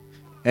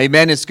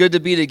Amen. It's good to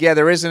be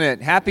together, isn't it?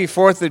 Happy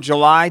 4th of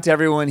July to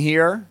everyone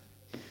here.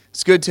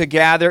 It's good to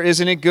gather.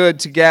 Isn't it good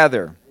to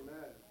gather?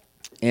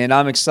 And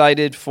I'm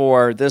excited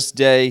for this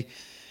day.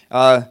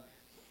 I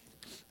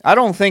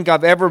don't think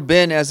I've ever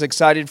been as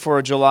excited for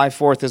a July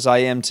 4th as I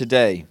am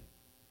today.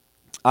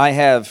 I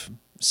have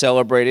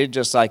celebrated,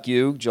 just like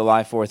you,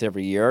 July 4th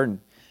every year, and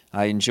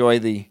I enjoy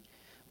the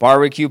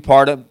barbecue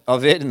part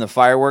of it and the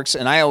fireworks,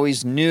 and I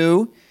always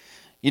knew,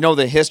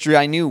 the history.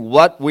 I knew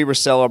what we were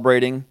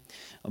celebrating.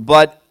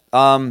 But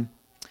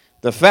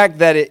the fact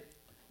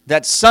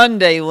that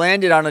Sunday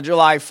landed on a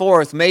July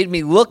 4th made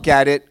me look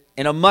at it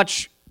in a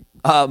much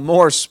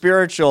more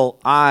spiritual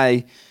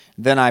eye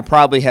than I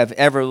probably have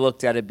ever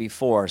looked at it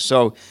before.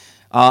 So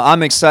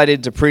I'm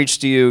excited to preach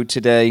to you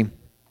today.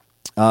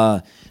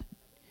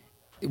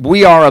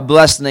 We are a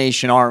blessed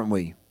nation, aren't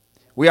we?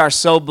 We are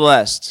so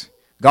blessed.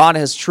 God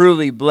has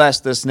truly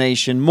blessed this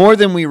nation more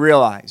than we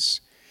realize.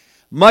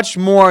 Much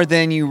more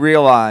than you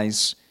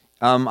realize.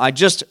 I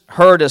just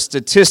heard a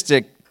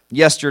statistic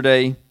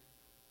yesterday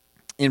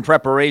in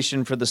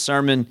preparation for the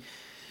sermon,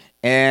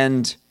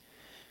 and,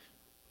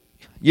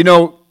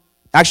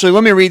 actually,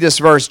 let me read this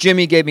verse.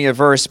 Jimmy gave me a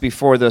verse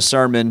before the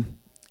sermon,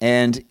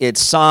 and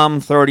it's Psalm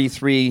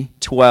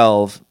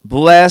 33:12.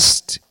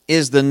 Blessed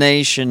is the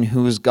nation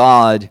whose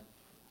God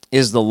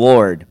is the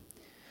Lord,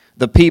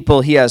 the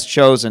people he has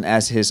chosen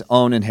as his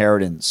own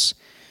inheritance.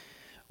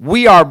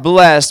 We are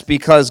blessed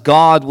because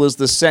God was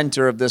the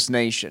center of this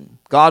nation.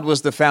 God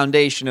was the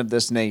foundation of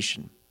this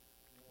nation.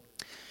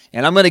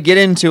 And I'm going to get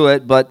into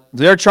it, but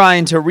they're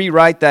trying to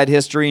rewrite that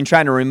history and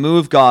trying to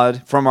remove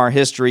God from our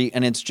history,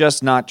 and it's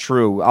just not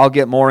true. I'll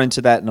get more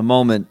into that in a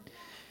moment.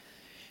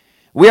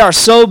 We are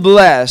so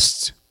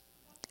blessed,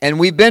 and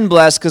we've been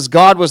blessed because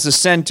God was the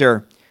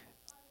center.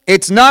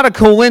 It's not a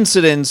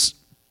coincidence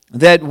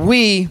that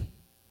we,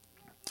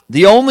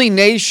 the only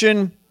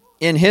nation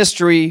in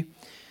history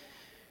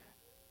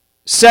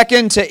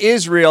second to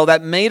Israel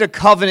that made a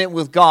covenant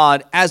with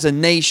God as a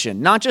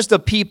nation, not just a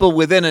people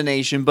within a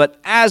nation,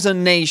 but as a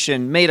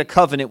nation made a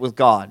covenant with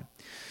God.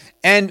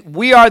 And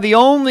we are the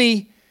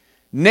only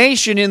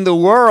nation in the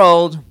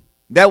world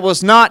that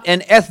was not an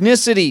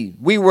ethnicity.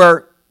 We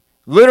were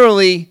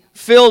literally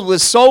filled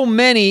with so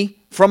many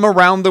from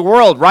around the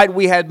world, right?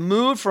 We had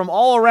moved from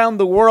all around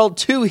the world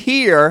to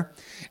here,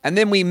 and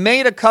then we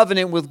made a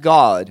covenant with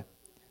God.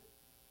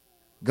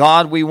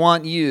 God, we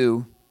want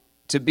you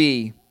to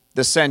be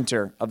the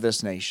center of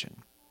this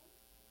nation.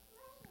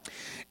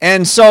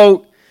 And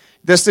so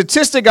the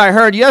statistic I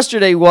heard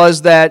yesterday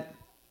was that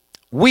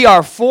we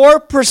are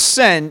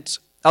 4%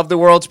 of the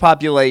world's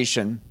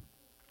population.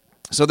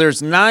 So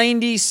there's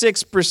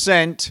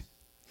 96%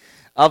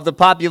 of the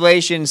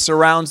population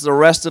surrounds the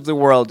rest of the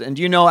world. And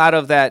out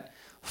of that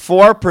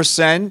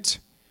 4%,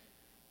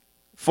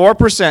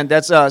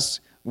 that's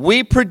us,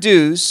 we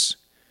produce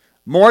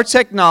more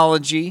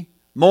technology,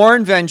 more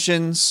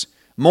inventions,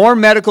 more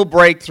medical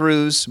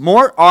breakthroughs,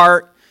 more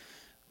art,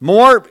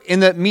 more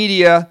in the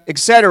media,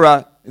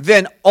 etc.,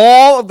 than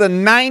all of the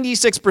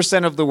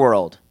 96% of the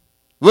world.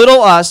 Little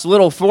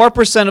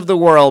 4% of the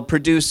world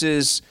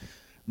produces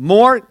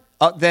more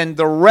than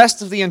the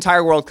rest of the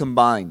entire world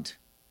combined.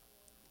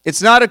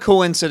 It's not a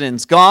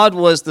coincidence. God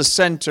was the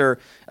center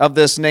of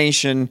this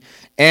nation,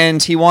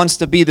 and he wants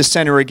to be the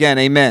center again.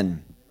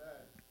 Amen.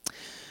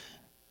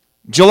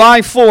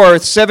 July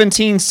 4th,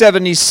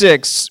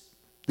 1776,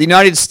 the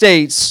United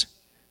States,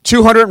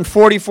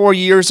 244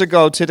 years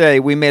ago today,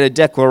 we made a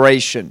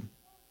declaration.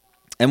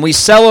 And we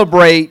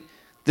celebrate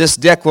this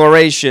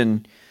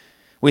declaration.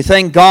 We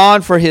thank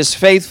God for his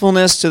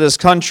faithfulness to this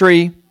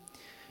country.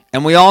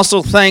 And we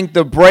also thank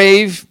the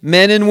brave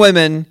men and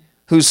women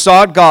who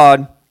sought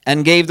God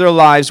and gave their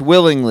lives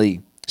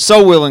willingly,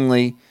 so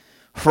willingly,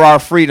 for our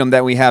freedom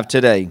that we have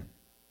today.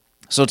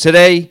 So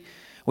today,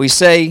 we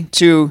say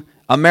to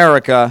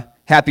America,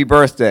 happy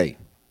birthday.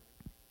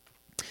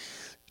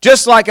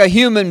 Just like a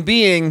human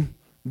being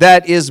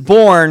that is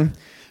born,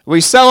 we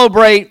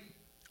celebrate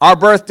our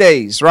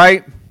birthdays,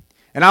 right?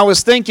 And I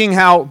was thinking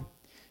how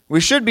we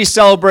should be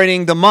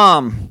celebrating the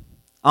mom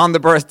on the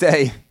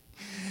birthday,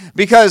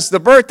 because the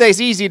birthday's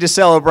easy to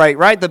celebrate,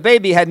 right? The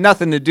baby had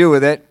nothing to do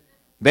with it.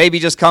 Baby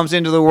just comes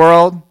into the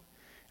world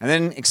and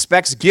then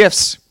expects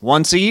gifts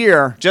once a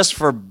year just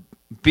for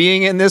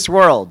being in this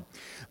world.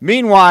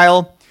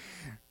 Meanwhile,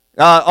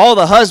 all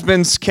the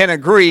husbands can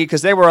agree,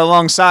 because they were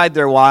alongside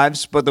their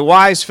wives, but the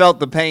wives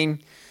felt the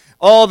pain,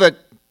 all the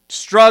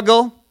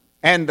struggle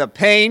and the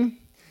pain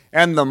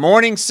and the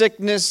morning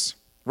sickness,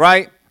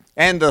 right?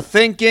 And the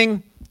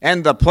thinking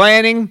and the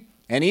planning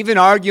and even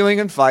arguing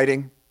and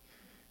fighting,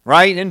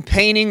 right? And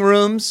painting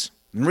rooms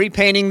and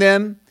repainting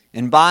them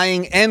and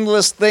buying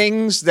endless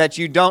things that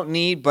you don't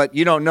need, but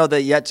you don't know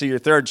that yet to your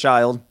third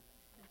child.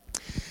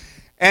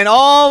 And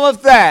all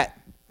of that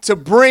to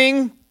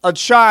bring a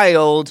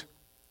child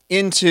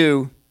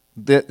into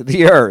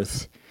the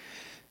earth.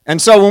 And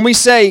so when we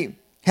say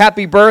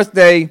happy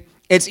birthday,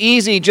 it's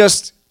easy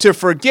just to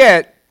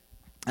forget,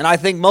 and I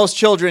think most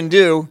children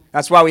do.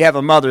 That's why we have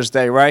a Mother's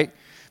Day, right?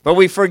 But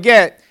we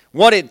forget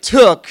what it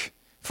took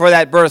for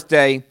that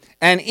birthday.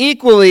 And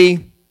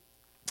equally,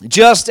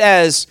 just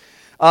as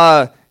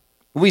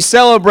we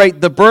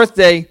celebrate the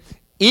birthday,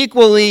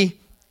 equally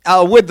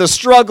with the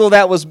struggle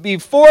that was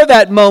before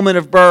that moment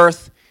of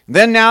birth,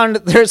 then now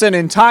there's an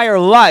entire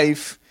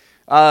life.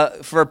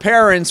 For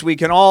parents, we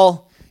can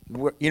all,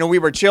 we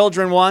were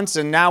children once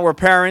and now we're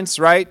parents,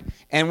 right?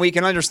 And we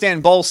can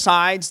understand both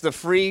sides, the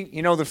freedom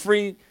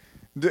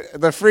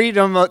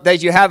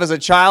that you have as a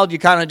child. You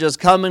kind of just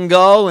come and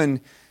go and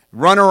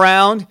run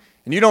around,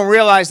 and you don't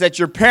realize that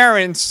your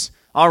parents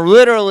are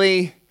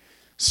literally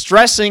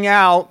stressing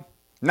out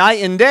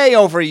night and day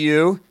over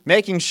you,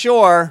 making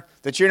sure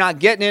that you're not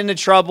getting into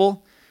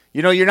trouble.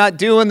 You're not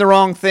doing the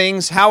wrong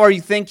things. How are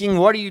you thinking?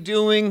 What are you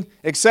doing?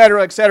 Et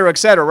cetera, et cetera, et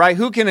cetera, right?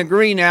 Who can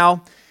agree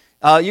now?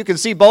 You can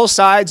see both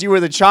sides. You were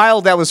the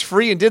child that was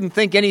free and didn't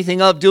think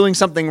anything of doing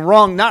something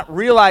wrong, not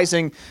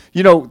realizing,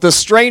 the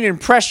strain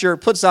and pressure it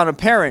puts on a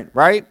parent,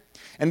 right?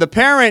 And the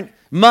parent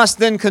must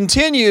then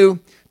continue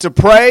to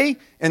pray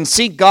and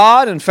seek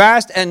God and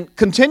fast and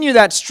continue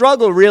that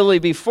struggle really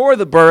before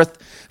the birth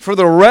for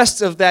the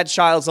rest of that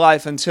child's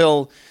life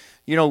until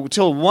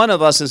one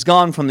of us is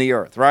gone from the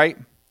earth, right?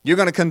 You're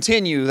going to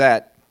continue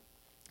that.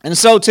 And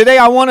so today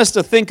I want us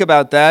to think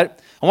about that.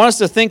 I want us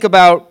to think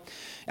about,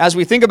 as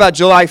we think about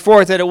July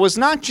 4th, that it was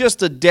not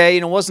just a day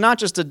and it was not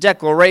just a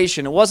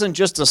declaration. It wasn't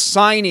just a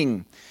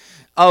signing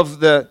of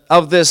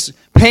this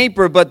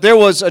paper, but there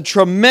was a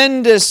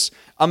tremendous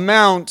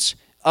amount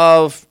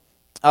of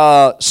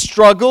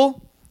struggle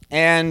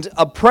and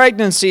a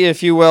pregnancy,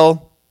 if you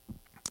will,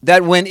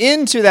 that went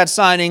into that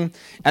signing,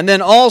 and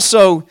then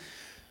also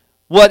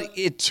what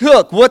it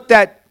took, what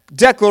that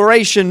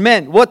declaration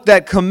meant, what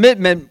that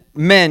commitment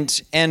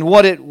meant, and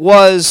what it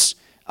was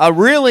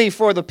really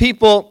for the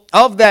people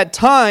of that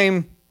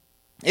time.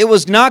 It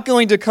was not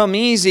going to come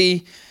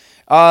easy,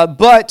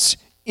 but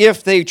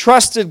if they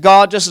trusted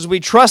God, just as we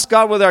trust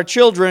God with our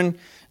children,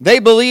 they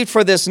believed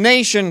for this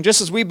nation,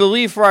 just as we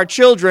believe for our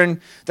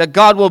children, that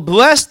God will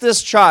bless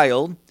this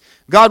child.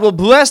 God will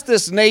bless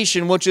this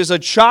nation, which is a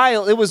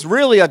child. It was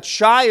really a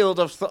child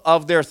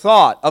of their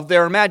thought, of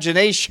their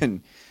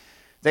imagination.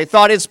 They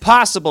thought it's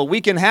possible.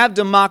 We can have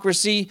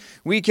democracy.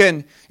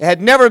 It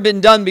had never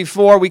been done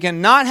before. We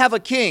can not have a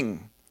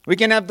king. We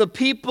can have the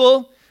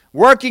people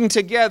working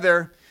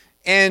together,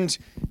 and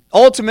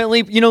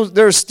ultimately,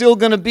 there's still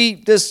going to be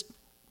this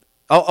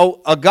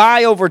a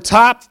guy over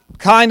top,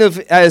 kind of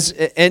as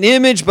an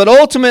image, but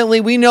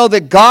ultimately we know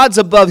that God's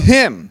above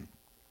him.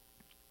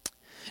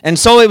 And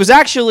so it was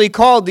actually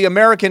called the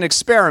American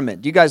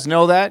Experiment. Do you guys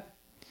know that?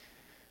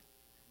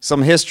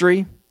 Some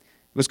history. It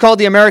was called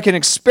the American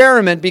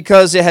Experiment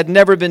because it had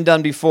never been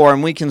done before.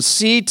 And we can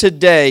see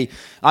today,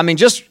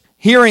 just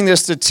hearing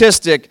this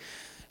statistic,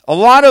 a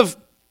lot of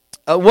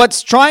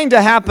what's trying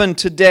to happen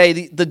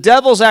today, the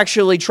devil's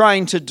actually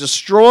trying to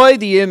destroy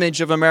the image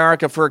of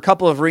America for a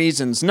couple of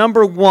reasons.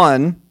 Number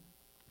one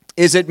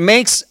is it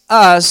makes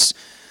us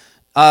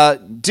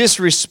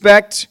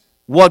disrespect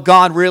what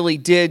God really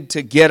did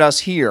to get us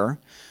here.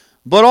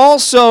 But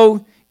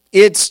also,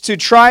 it's to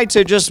try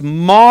to just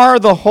mar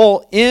the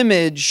whole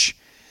image.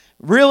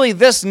 Really,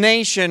 this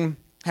nation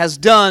has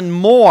done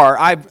more.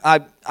 I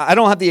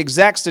don't have the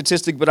exact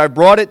statistic, but I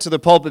brought it to the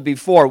pulpit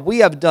before. We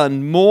have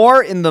done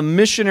more in the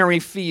missionary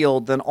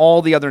field than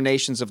all the other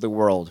nations of the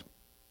world.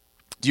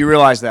 Do you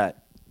realize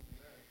that?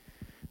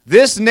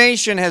 This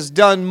nation has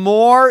done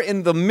more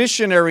in the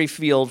missionary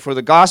field for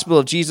the gospel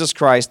of Jesus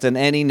Christ than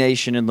any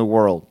nation in the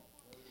world.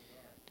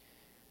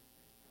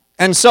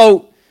 And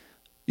so,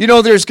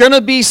 there's going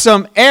to be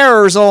some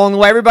errors along the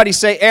way. Everybody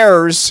say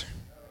errors.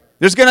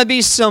 There's going to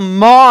be some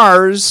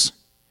mars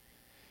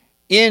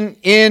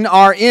in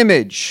our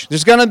image.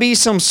 There's going to be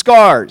some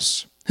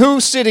scars. Who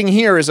sitting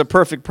here is a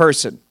perfect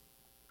person?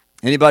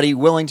 Anybody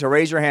willing to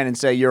raise your hand and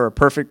say you're a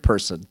perfect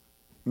person?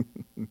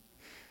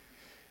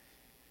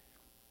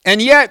 And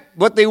yet,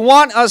 what they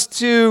want us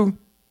to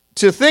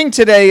think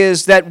today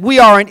is that we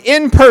are an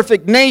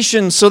imperfect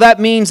nation, so that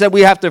means that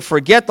we have to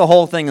forget the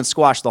whole thing and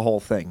squash the whole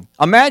thing.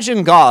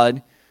 Imagine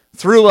God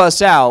threw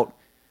us out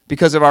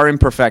because of our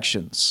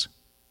imperfections.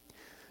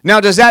 Now,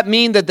 does that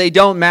mean that they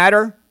don't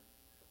matter?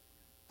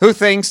 Who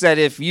thinks that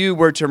if you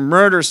were to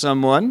murder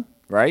someone,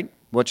 right,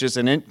 which is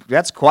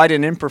that's quite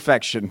an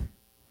imperfection,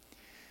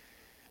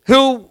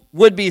 who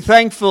would be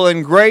thankful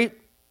and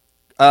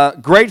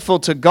grateful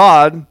to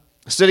God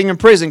sitting in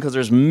prison, because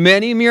there's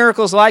many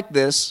miracles like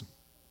this,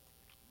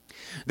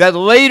 that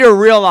later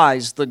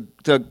realized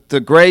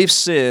the grave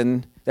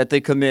sin that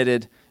they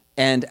committed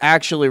and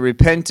actually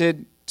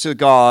repented to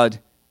God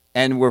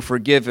and were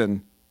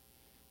forgiven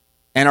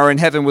and are in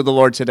heaven with the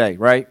Lord today,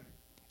 right?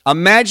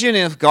 Imagine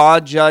if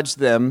God judged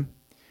them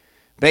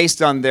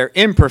based on their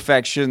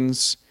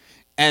imperfections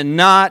and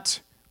not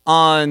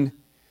on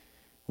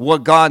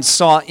what God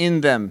saw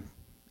in them.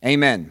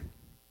 Amen.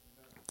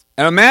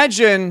 And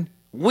imagine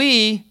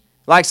we,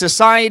 like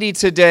society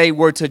today,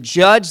 were to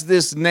judge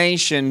this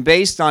nation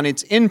based on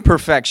its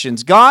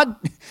imperfections. God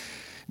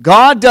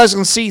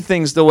doesn't see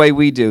things the way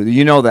we do.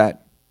 You know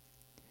that.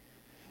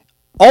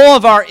 All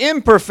of our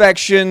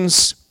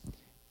imperfections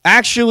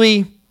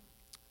actually,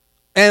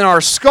 and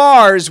our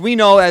scars, we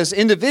know as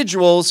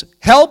individuals,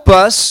 help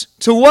us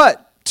to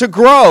what? To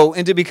grow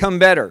and to become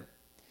better.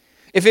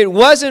 If it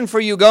wasn't for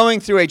you going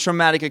through a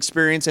traumatic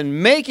experience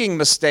and making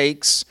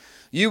mistakes,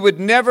 you would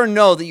never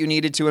know that you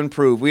needed to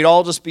improve. We'd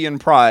all just be in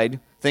pride,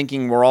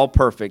 thinking we're all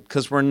perfect,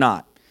 because we're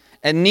not.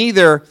 And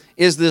neither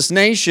is this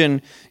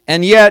nation.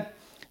 And yet,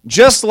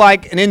 just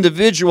like an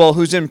individual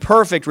who's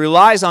imperfect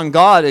relies on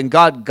God and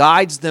God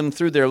guides them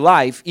through their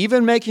life,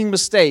 even making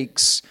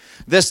mistakes,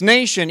 this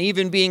nation,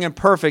 even being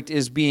imperfect,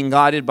 is being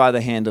guided by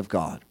the hand of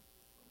God.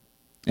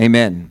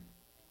 Amen.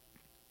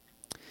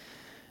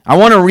 I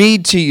want to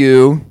read to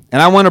you,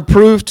 and I want to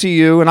prove to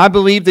you, and I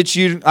believe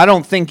that I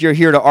don't think you're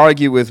here to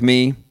argue with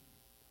me,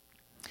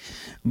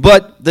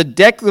 but the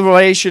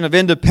Declaration of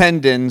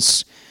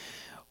Independence,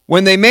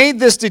 when they made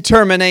this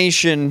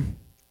determination,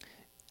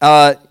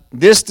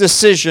 this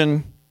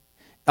decision,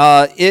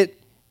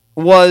 it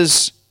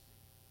was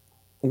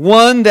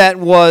one that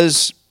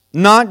was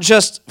not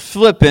just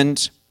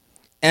flippant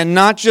and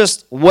not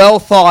just well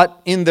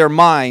thought in their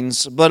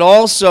minds, but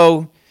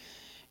also,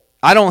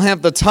 I don't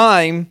have the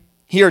time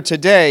here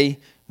today,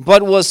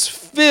 but was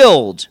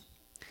filled.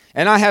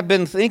 And I have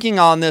been thinking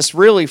on this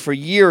really for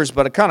years,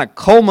 but it kind of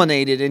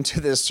culminated into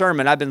this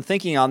sermon. I've been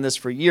thinking on this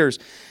for years,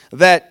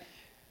 that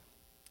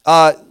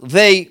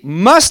they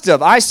must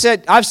have. I've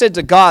said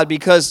to God,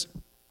 because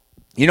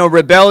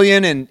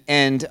rebellion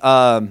and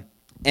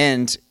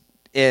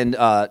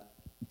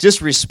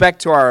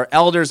disrespect to our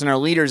elders and our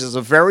leaders is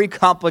a very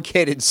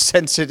complicated,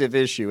 sensitive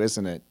issue,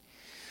 isn't it?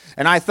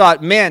 And I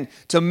thought, man,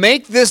 to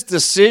make this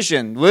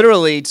decision,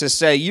 literally to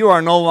say you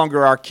are no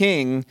longer our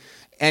king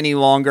any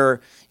longer,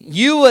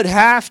 you would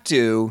have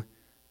to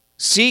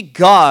seek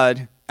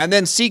God and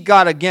then seek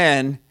God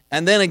again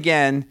and then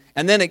again,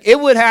 and then you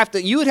would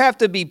have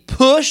to be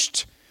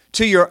pushed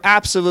to your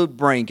absolute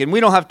brink. And we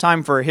don't have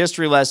time for a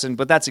history lesson,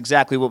 but that's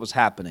exactly what was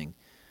happening.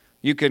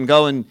 You can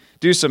go and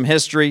do some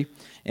history,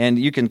 and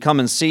you can come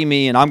and see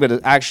me, and I'm going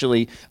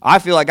to I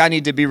feel like I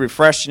need to be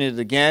refreshing it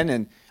again,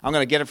 and I'm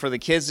going to get it for the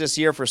kids this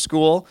year for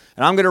school,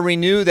 and I'm going to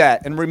renew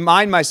that and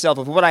remind myself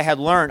of what I had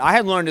learned. I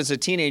had learned as a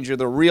teenager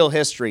the real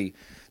history,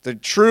 the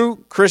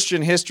true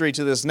Christian history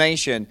to this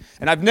nation,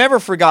 and I've never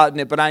forgotten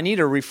it, but I need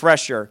a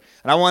refresher,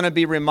 and I want to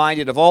be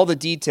reminded of all the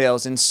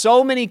details and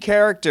so many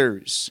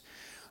characters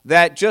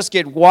that just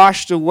get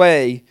washed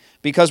away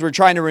because we're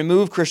trying to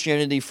remove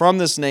Christianity from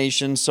this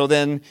nation. So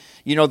then,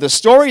 the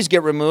stories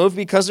get removed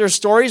because their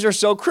stories are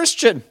so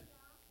Christian.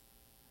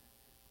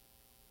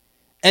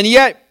 And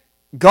yet,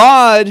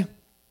 God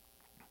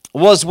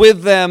was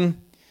with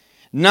them,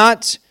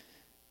 not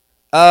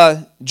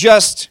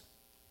just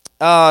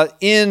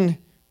in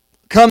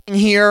coming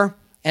here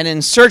and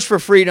in search for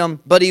freedom,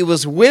 but He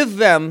was with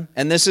them,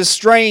 and this is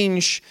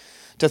strange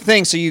to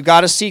think, so you've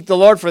got to seek the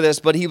Lord for this,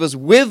 but He was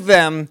with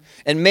them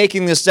and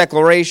making this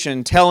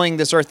declaration, telling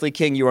this earthly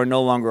king, you are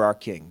no longer our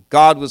king.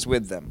 God was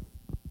with them.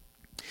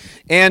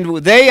 And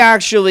they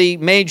actually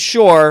made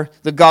sure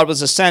that God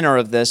was the center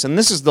of this. And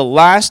this is the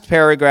last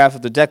paragraph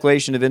of the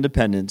Declaration of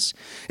Independence.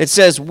 It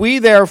says, we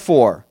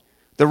therefore,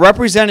 the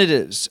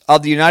representatives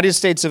of the United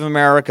States of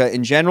America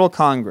in General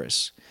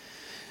Congress,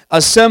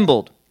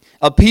 assembled,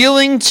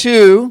 appealing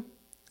to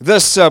the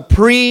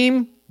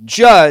supreme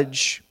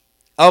judge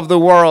of the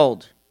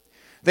world.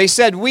 They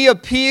said, we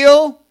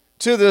appeal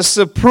to the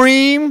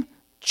supreme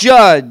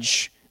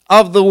judge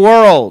of the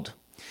world.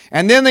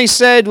 And then they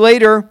said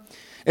later,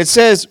 it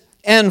says,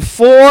 and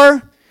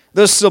for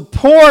the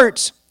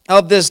support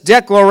of this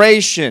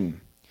declaration,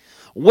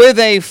 with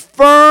a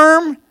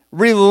firm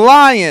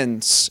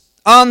reliance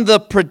on the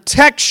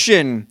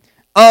protection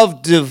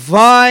of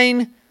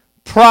divine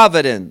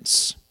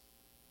providence.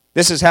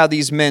 This is how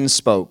these men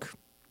spoke.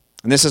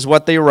 And this is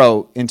what they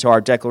wrote into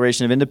our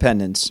Declaration of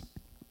Independence.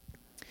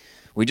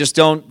 We just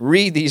don't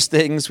read these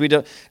things.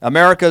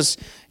 America's,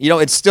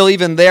 it's still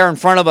even there in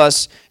front of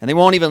us, and they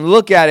won't even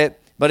look at it.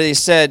 But they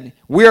said,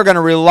 we are going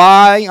to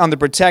rely on the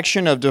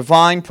protection of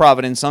divine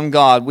providence, on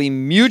God. We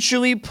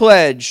mutually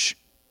pledge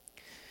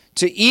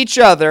to each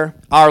other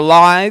our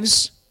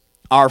lives,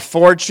 our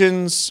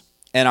fortunes,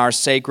 and our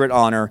sacred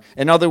honor.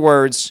 In other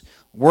words,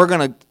 we're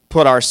going to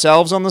put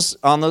ourselves on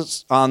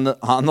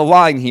the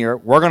line here.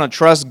 We're going to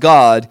trust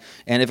God,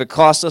 and if it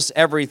costs us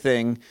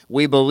everything,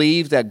 we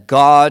believe that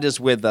God is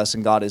with us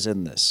and God is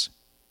in this.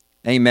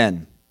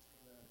 Amen.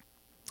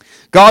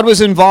 God was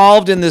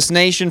involved in this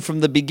nation from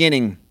the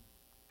beginning.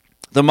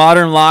 The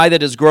modern lie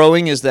that is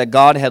growing is that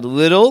God had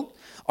little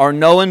or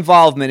no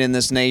involvement in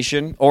this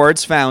nation or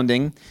its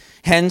founding,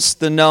 hence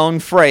the known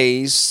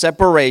phrase,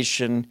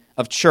 separation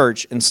of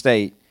church and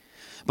state.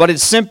 But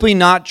it's simply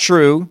not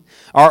true.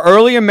 Our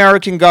early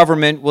American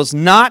government was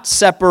not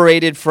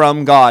separated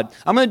from God.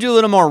 I'm going to do a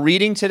little more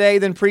reading today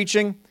than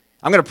preaching.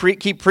 I'm going to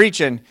keep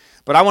preaching,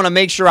 but I want to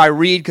make sure I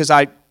read because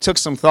I took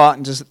some thought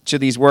into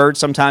these words.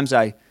 Sometimes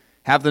I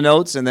have the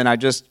notes and then I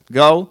just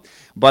go,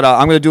 but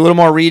I'm going to do a little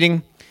more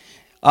reading.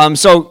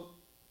 So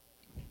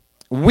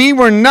we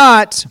were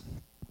not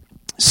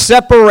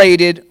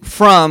separated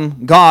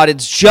from God.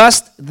 It's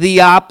just the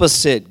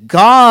opposite.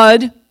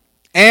 God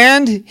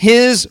and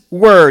His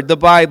Word, the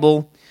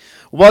Bible,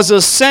 was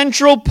a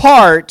central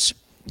part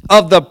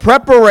of the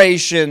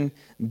preparation,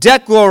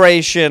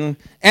 declaration,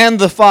 and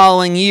the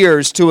following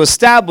years to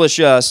establish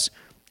us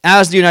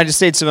as the United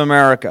States of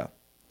America.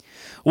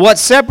 What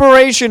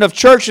separation of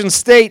church and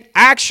state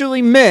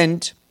actually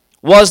meant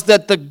was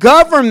that the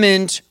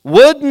government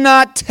would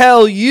not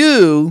tell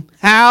you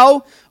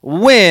how,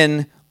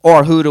 when,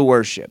 or who to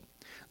worship.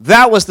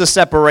 That was the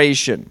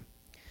separation.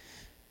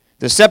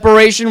 The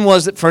separation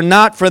was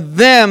not for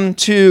them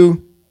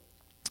to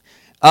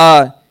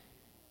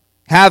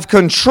have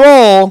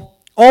control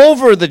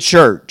over the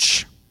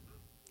church.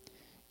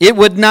 It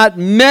would not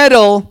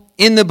meddle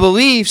in the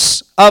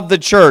beliefs of the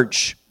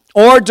church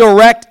or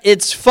direct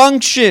its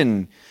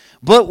function,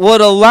 but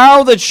would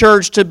allow the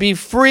church to be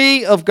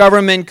free of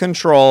government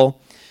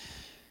control.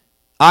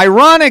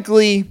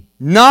 Ironically,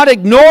 not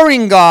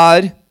ignoring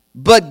God,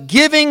 but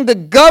giving the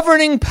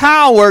governing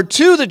power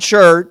to the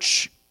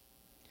church,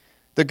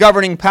 the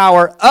governing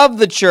power of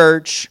the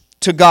church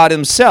to God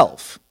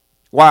Himself.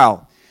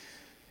 Wow.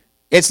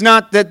 It's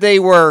not that they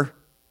were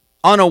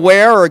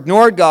unaware or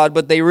ignored God,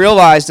 but they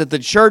realized that the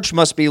church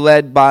must be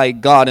led by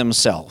God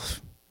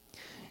Himself.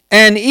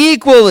 And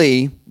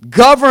equally,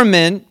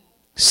 government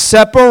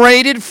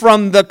separated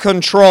from the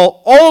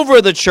control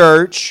over the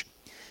church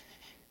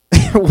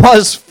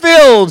was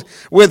filled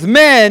with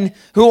men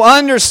who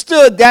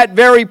understood that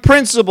very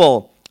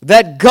principle,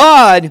 that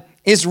God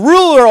is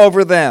ruler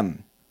over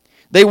them.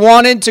 They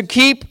wanted to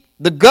keep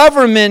the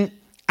government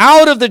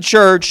out of the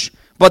church,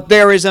 but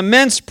there is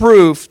immense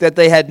proof that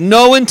they had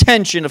no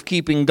intention of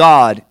keeping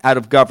God out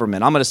of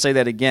government. I'm going to say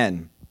that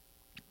again.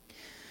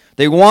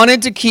 They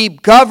wanted to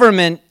keep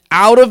government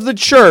out of the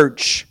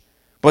church,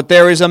 but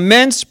there is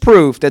immense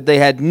proof that they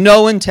had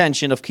no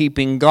intention of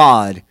keeping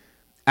God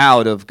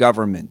out of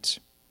government.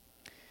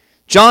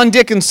 John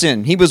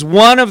Dickinson, he was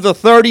one of the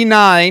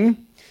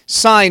 39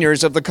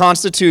 signers of the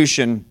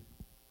Constitution,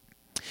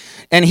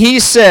 and he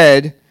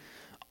said,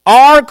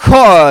 "Our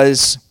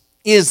cause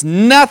is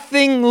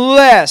nothing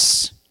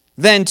less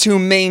than to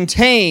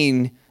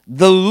maintain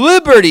the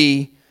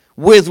liberty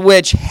with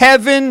which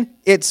heaven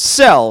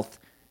itself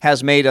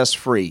has made us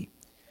free."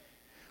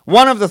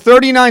 One of the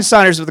 39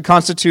 signers of the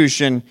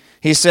Constitution,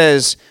 he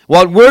says,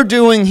 what we're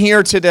doing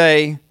here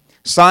today,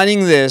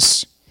 signing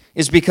this,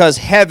 is because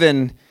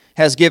heaven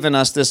has given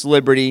us this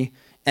liberty,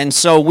 and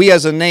so we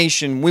as a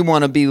nation, we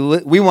want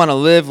to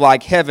live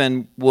like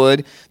heaven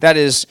would. That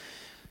is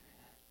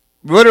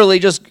literally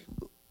just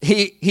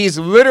he's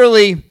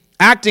literally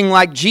acting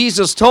like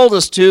Jesus told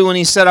us to when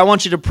He said, "I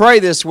want you to pray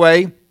this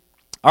way.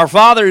 Our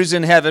Father who's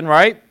in heaven,"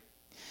 right?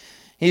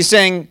 He's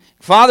saying,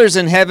 Father's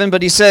in heaven,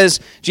 but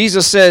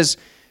Jesus says,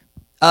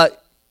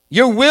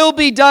 your will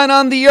be done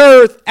on the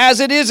earth as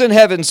it is in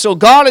heaven. So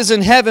God is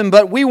in heaven,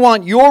 but we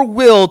want your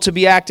will to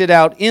be acted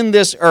out in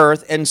this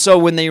earth. And so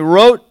when they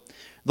wrote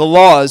the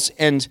laws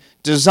and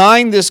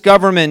designed this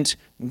government,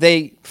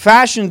 they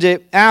fashioned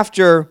it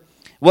after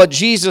what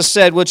Jesus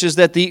said, which is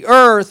that the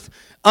earth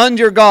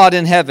under God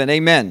in heaven.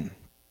 Amen.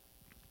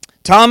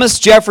 Thomas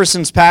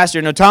Jefferson's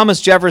pastor. Now,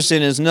 Thomas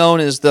Jefferson is known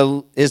as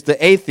the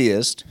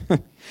atheist.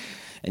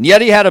 And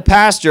yet he had a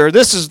pastor.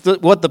 This is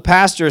what the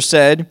pastor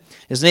said.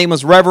 His name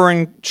was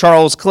Reverend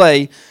Charles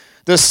Clay.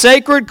 The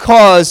sacred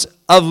cause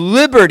of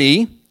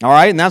liberty, all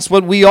right, and that's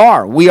what we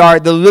are. We are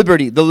the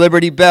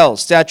Liberty Bell,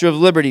 Statue of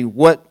Liberty.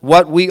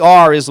 What we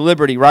are is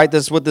liberty, right?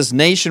 That's what this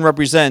nation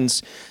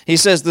represents. He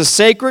says the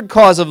sacred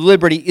cause of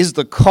liberty is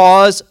the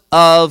cause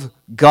of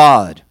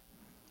God.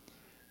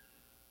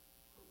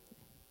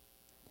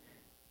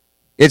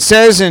 It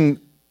says in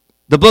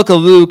the book of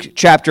Luke,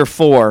 chapter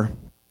 4,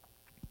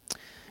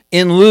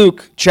 in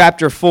Luke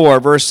chapter 4,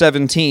 verse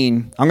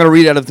 17, I'm going to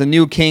read out of the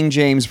New King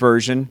James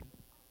Version.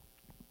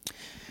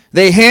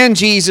 They hand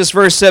Jesus,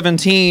 verse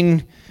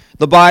 17,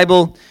 the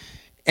Bible,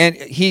 and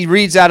he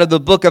reads out of the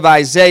book of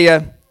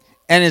Isaiah,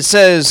 and it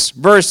says,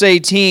 verse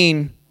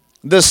 18,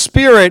 "The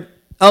Spirit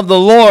of the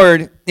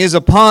Lord is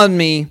upon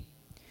me,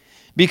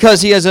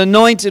 because He has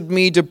anointed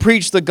me to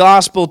preach the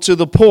gospel to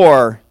the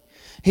poor.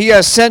 He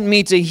has sent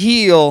me to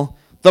heal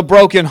the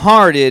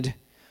brokenhearted,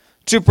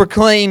 to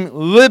proclaim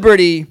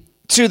liberty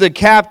to the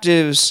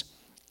captives,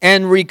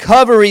 and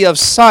recovery of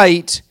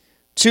sight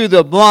to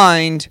the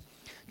blind,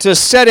 to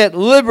set at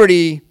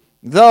liberty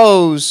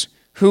those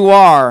who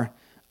are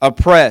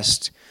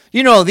oppressed."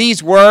 You know,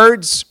 these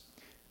words,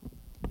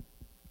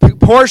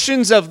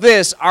 portions of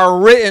this are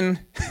written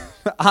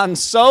on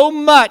so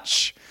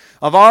much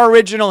of our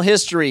original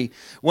history.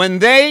 When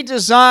they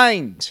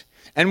designed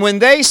and when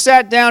they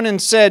sat down and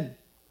said,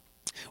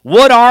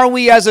 what are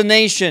we as a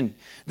nation?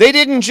 They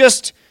didn't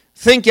just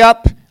think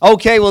up,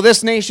 okay, well,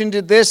 this nation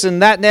did this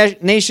and that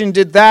nation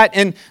did that.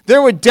 And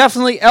there were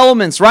definitely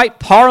elements, right?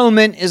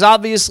 Parliament is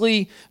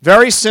obviously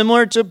very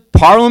similar to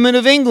Parliament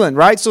of England,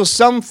 right? So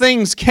some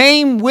things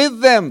came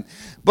with them,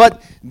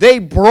 but they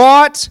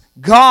brought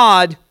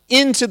God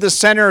into the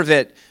center of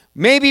it.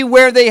 Maybe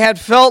where they had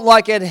felt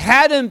like it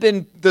hadn't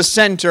been the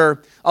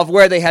center of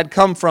where they had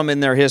come from in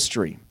their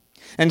history.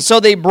 And so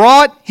they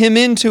brought Him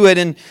into it.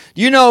 And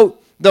you know,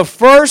 the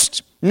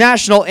first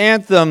national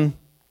anthem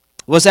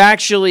was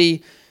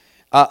actually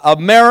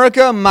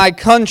America, My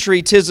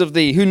Country, 'Tis of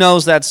Thee. Who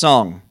knows that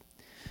song?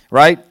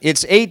 Right?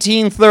 It's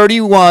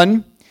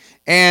 1831,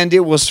 and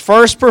it was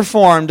first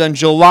performed on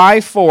July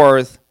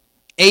 4th,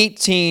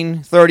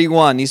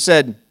 1831. He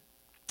said,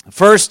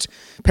 first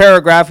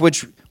paragraph,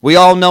 which we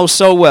all know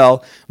so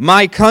well,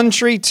 My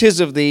country, 'tis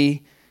of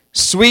thee,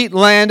 sweet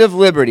land of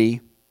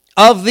liberty,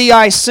 of thee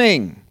I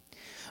sing.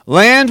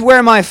 Land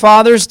where my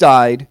fathers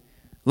died,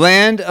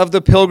 land of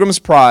the pilgrim's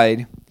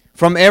pride,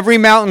 from every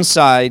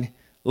mountainside,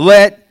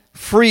 let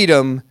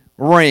freedom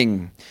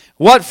ring.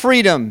 What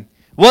freedom?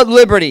 What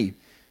liberty?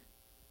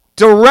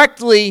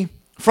 Directly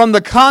from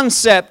the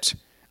concept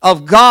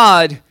of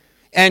God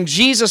and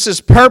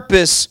Jesus'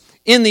 purpose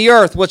in the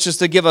earth, which is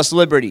to give us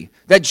liberty.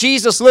 That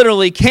Jesus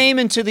literally came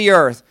into the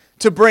earth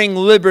to bring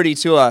liberty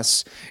to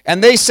us.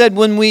 And they said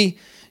when we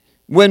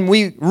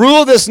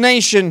rule this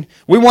nation,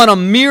 we want to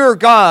mirror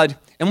God,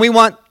 and we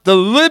want the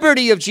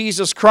liberty of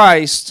Jesus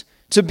Christ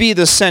to be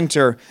the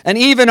center. And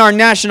even our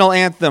national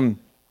anthem,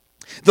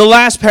 the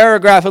last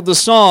paragraph of the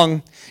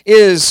song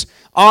is,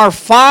 Our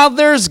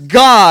Father's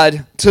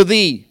God to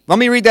thee. Let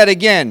me read that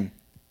again.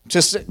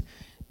 Just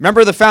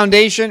remember the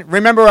foundation?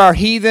 Remember our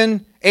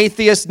heathen,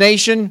 atheist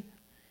nation?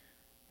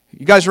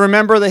 You guys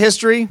remember the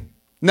history?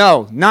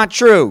 No, not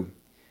true.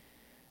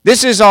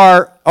 This is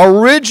our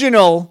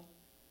original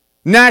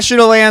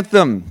national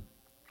anthem.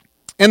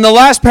 And the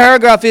last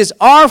paragraph is,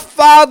 Our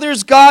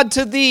Father's God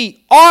to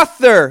thee,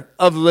 author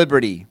of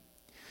liberty.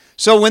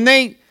 So when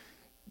they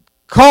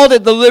called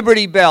it the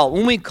Liberty Bell,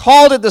 when we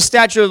called it the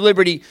Statue of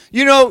Liberty,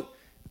 you know,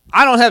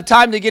 I don't have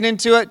time to get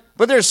into it,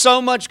 but there's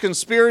so much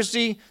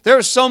conspiracy.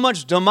 There's so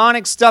much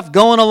demonic stuff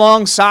going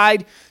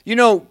alongside. You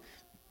know,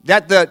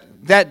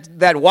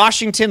 that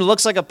Washington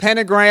looks like a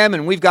pentagram,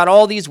 and we've got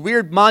all these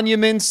weird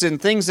monuments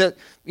and things that,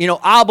 you know,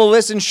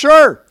 obelisks. And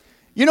sure,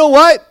 you know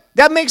what?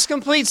 That makes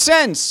complete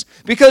sense.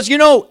 Because, you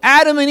know,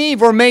 Adam and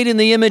Eve were made in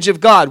the image of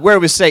God. Where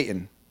was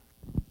Satan?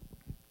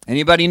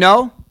 Anybody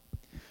know?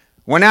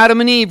 When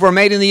Adam and Eve were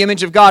made in the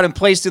image of God and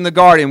placed in the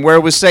garden,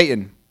 where was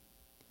Satan?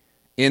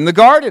 In the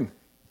garden.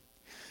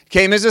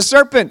 Came as a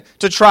serpent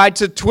to try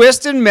to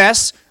twist and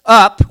mess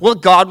up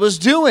what God was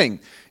doing.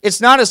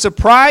 It's not a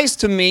surprise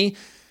to me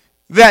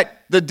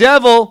that the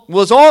devil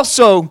was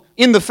also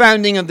in the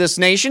founding of this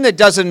nation. That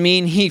doesn't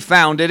mean he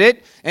founded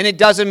it, and it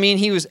doesn't mean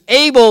he was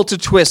able to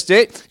twist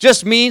it.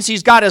 Just means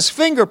he's got his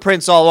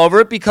fingerprints all over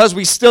it because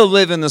we still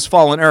live in this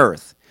fallen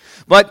earth.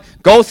 But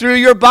go through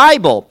your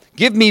Bible.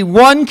 Give me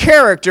one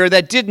character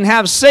that didn't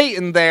have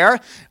Satan there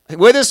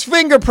with his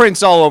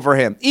fingerprints all over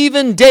him.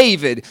 Even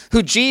David,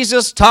 who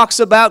Jesus talks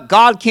about,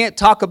 God can't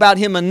talk about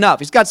him enough.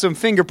 He's got some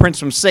fingerprints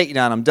from Satan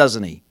on him,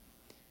 doesn't he?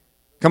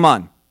 Come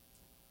on.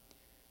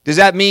 Does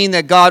that mean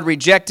that God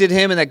rejected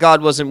him and that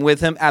God wasn't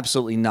with him?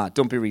 Absolutely not.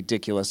 Don't be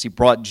ridiculous. He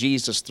brought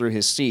Jesus through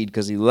his seed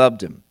because he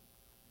loved him.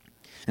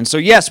 And so,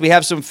 yes, we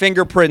have some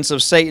fingerprints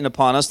of Satan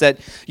upon us that,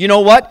 you know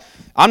what?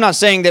 I'm not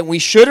saying that we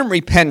shouldn't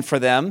repent for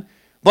them,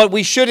 but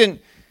we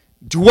shouldn't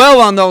dwell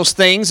on those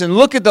things and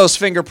look at those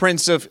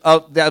fingerprints of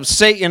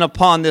Satan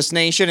upon this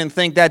nation and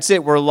think that's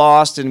it, we're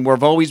lost and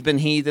we've always been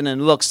heathen,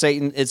 and look,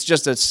 Satan, it's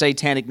just a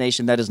satanic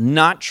nation. That is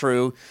not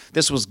true.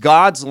 This was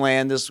God's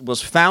land. This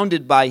was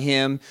founded by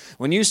him.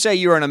 When you say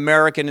you're an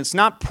American, it's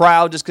not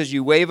proud just because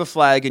you wave a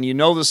flag and you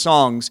know the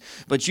songs,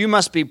 but you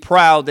must be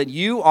proud that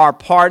you are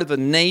part of a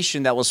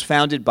nation that was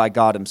founded by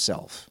God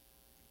himself.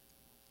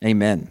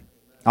 Amen.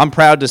 I'm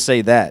proud to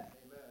say that.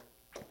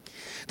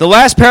 The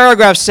last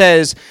paragraph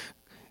says,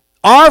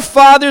 Our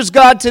Father's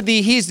God to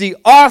thee, he's the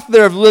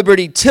author of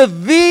liberty. To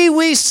thee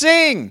we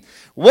sing.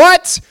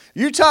 What?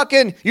 You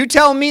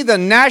telling me the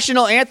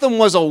national anthem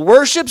was a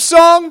worship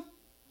song?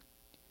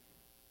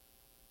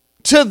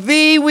 To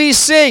thee we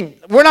sing.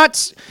 We're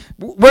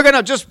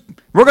gonna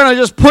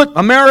just put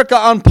America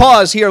on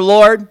pause here,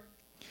 Lord.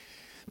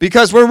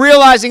 Because we're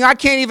realizing I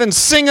can't even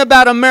sing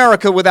about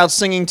America without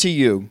singing to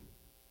you.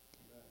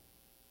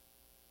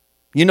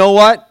 You know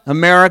what?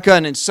 America,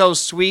 and it's so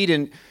sweet,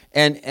 and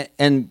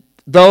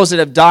those that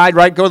have died,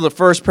 right? Go to the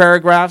first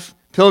paragraph.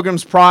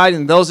 Pilgrim's pride,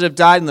 and those that have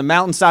died in the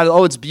mountainside.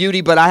 Oh, it's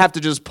beauty, but I have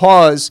to just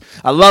pause.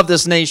 I love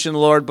this nation,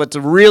 Lord, but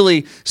to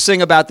really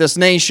sing about this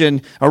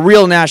nation, a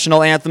real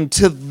national anthem,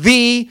 to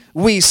thee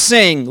we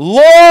sing.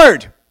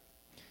 Lord!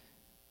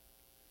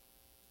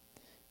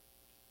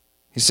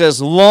 He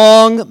says,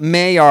 long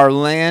may our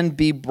land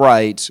be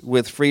bright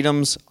with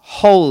freedom's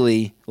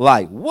holy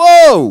light.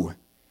 Whoa!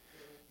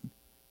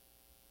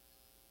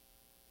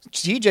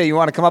 TJ, you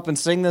want to come up and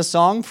sing this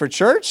song for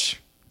church?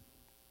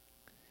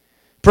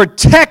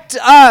 Protect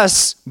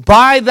us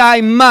by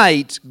thy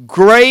might,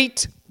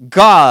 great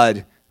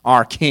God,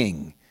 our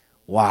King.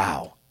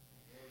 Wow.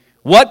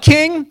 What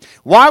king?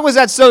 Why was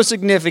that so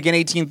significant,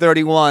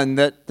 1831,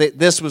 that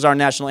this was our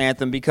national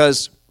anthem?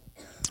 Because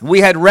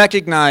we had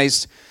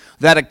recognized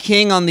that a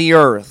king on the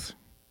earth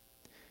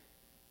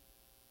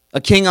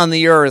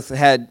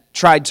had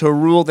tried to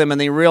rule them, and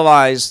they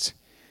realized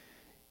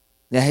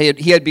that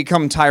he had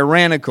become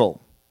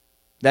tyrannical,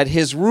 that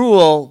his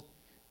rule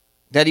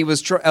that he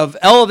was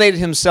elevated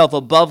himself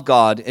above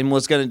God and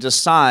was going to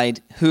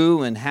decide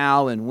who and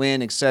how and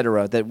when,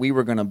 etc., that we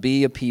were going to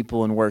be a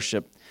people and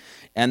worship.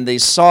 And they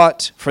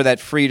sought for that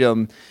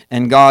freedom,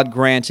 and God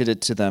granted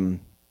it to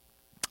them.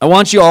 I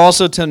want you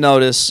also to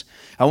notice,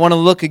 I want to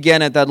look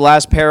again at that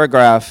last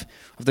paragraph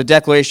of the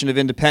Declaration of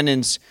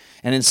Independence,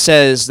 and it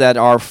says that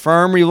our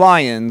firm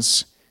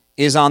reliance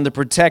is on the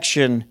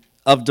protection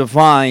of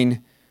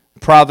divine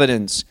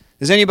providence.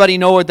 Does anybody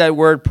know what that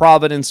word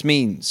providence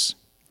means?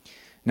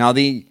 Now,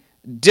 the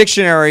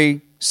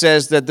dictionary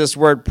says that this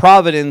word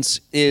providence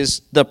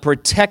is the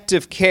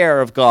protective care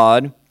of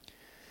God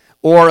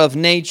or of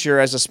nature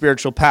as a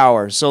spiritual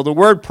power. So the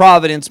word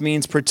providence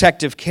means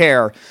protective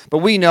care. But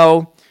we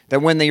know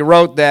that when they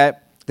wrote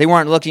that, they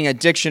weren't looking at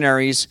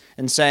dictionaries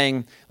and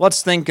saying,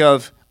 let's think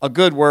of a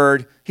good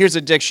word. Here's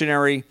a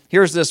dictionary.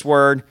 Here's this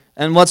word.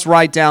 And let's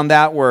write down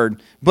that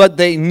word. But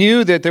they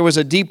knew that there was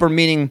a deeper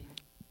meaning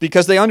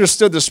because they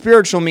understood the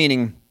spiritual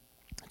meaning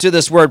to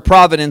this word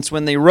providence.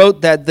 When they wrote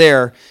that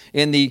there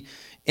in the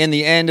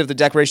end of the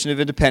Declaration of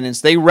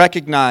Independence, they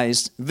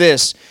recognized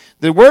this.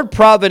 The word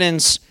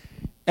providence,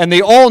 and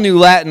they all knew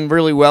Latin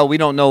really well. We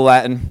don't know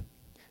Latin,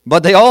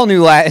 but they all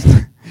knew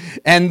Latin.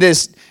 And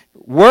this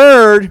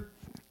word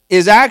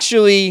is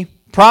actually,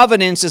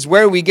 providence is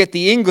where we get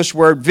the English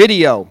word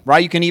video,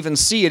 right? You can even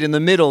see it in the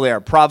middle there.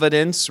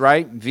 Providence,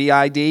 right?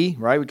 V-I-D,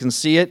 right? We can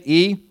see it,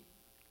 E.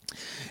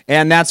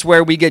 And that's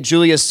where we get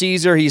Julius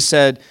Caesar. He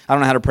said, I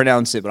don't know how to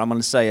pronounce it, but I'm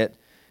going to say it.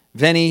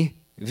 Veni,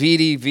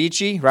 vidi,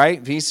 vici, right?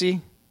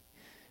 Vici,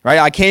 right?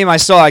 I came, I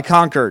saw, I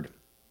conquered.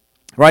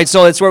 Right,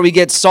 so it's where we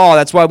get saw.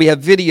 That's why we have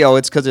video.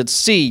 It's because it's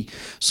see.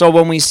 So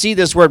when we see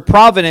this word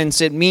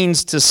providence, it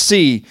means to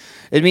see.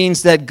 It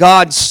means that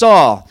God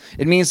saw.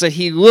 It means that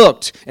he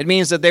looked. It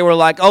means that they were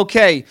like,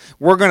 okay,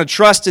 we're going to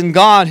trust in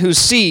God who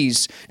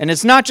sees. And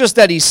it's not just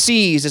that he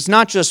sees. It's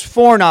not just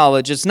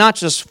foreknowledge. It's not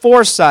just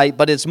foresight,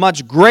 but it's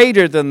much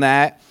greater than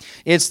that.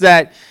 It's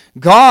that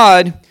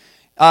God,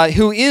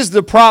 who is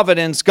the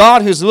providence,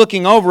 God who's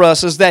looking over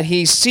us, is that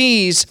he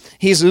sees,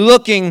 he's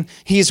looking,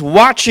 he's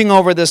watching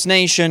over this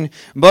nation,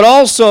 but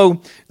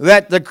also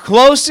that the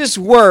closest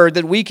word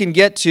that we can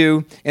get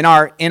to in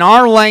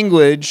our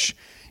language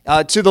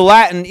to the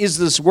Latin is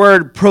this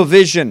word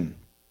provision.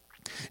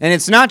 And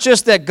it's not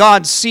just that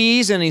God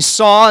sees and he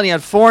saw and he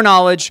had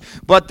foreknowledge,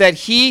 but that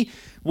he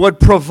would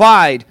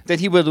provide, that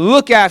he would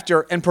look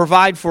after and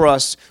provide for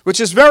us, which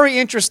is very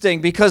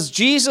interesting because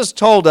Jesus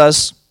told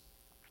us,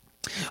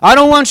 I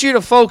don't want you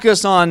to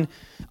focus on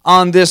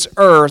this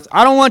earth.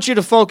 I don't want you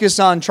to focus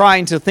on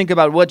trying to think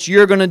about what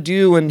you're going to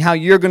do and how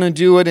you're going to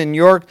do it and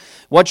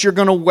what you're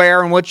going to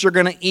wear and what you're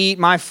going to eat.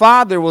 My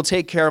Father will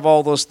take care of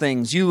all those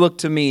things. You look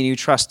to me and you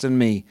trust in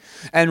me.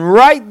 And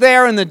right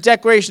there in the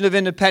Declaration of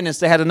Independence,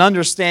 they had an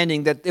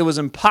understanding that it was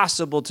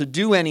impossible to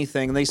do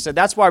anything. And they said,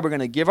 that's why we're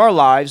going to give our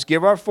lives,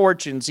 give our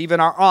fortunes, even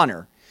our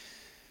honor.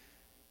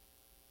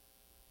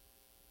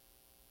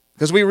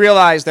 Because we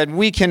realize that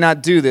we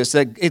cannot do this,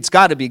 that it's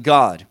got to be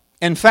God.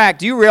 In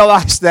fact, you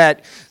realize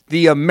that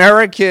the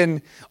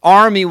American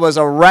army was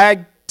a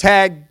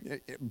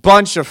ragtag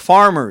bunch of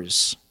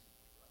farmers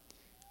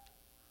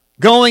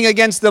going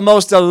against the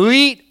most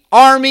elite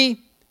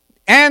army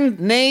and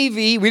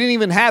navy, we didn't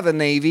even have a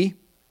navy,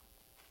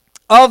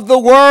 of the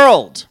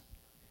world.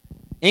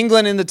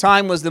 England in the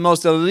time was the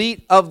most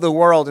elite of the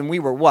world, and we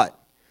were what?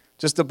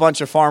 Just a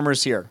bunch of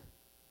farmers here.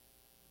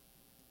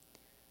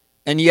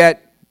 And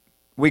yet,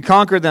 we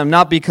conquered them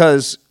not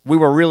because we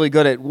were really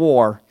good at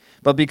war,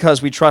 but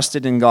because we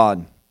trusted in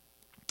God.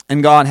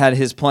 And God had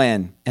his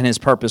plan and his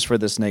purpose for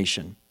this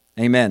nation.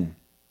 Amen.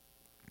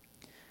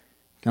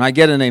 Can I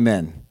get an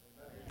amen?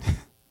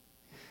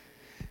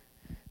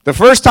 The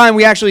first time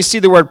we actually see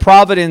the word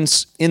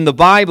providence in the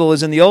Bible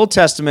is in the Old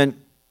Testament,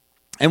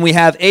 and we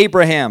have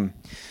Abraham.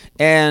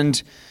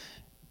 And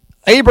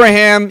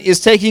Abraham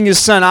is taking his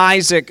son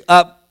Isaac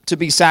up to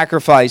be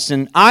sacrificed.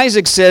 And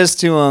Isaac says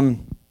to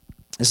him,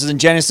 this is in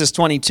Genesis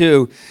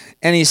 22,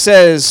 and he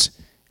says,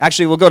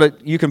 actually,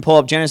 you can pull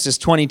up Genesis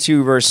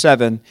 22, verse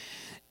 7,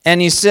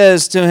 and he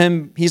says to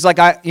him, he's like,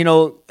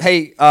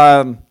 hey,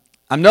 I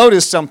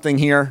noticed something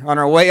here on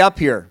our way up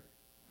here.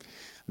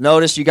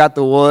 Notice you got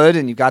the wood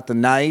and you got the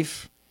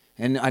knife,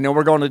 and I know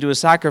we're going to do a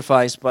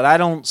sacrifice, but I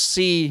don't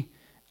see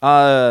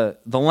the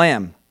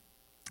lamb.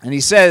 And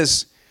he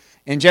says,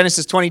 in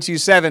Genesis 22,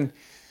 7,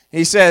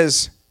 he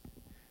says,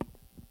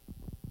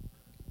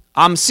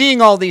 I'm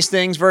seeing all these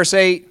things, verse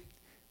 8,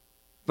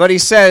 but he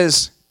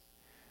says,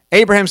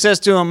 Abraham says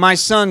to him, my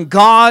son,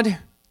 God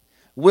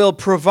will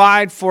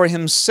provide for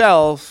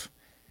himself.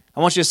 I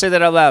want you to say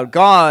that out loud.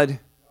 God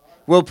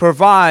will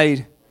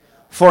provide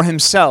for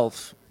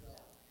himself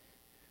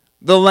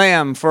the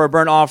lamb for a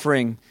burnt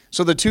offering.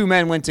 So the two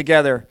men went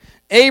together.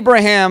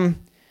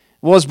 Abraham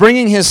was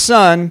bringing his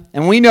son,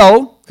 and we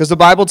know, because the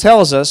Bible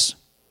tells us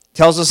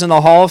in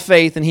the Hall of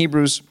Faith in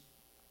Hebrews,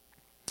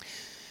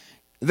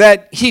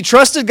 that he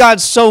trusted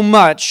God so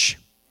much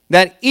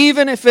that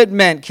even if it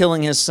meant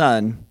killing his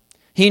son,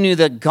 he knew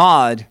that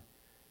God,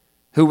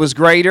 who was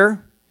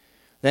greater,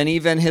 than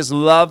even his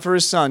love for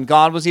his son.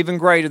 God was even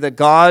greater, that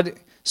God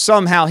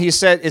somehow, it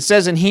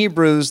says in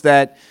Hebrews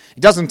that,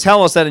 it doesn't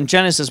tell us that in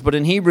Genesis, but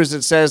in Hebrews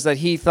it says that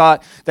he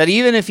thought that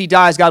even if he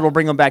dies, God will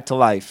bring him back to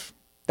life.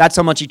 That's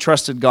how much he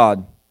trusted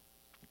God.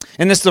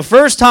 And it's the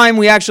first time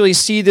we actually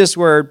see this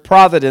word,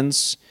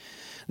 providence,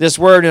 this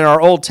word in our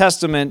Old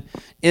Testament,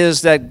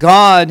 is that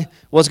God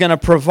was going to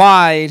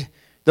provide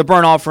the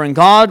burnt offering.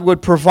 God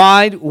would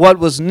provide what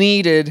was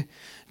needed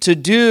to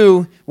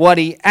do what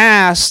he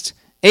asked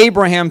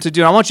Abraham to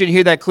do. And I want you to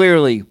hear that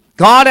clearly.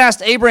 God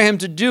asked Abraham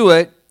to do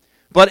it,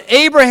 but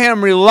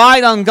Abraham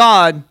relied on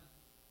God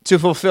to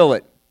fulfill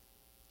it.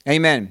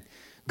 Amen.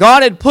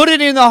 God had put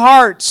it in the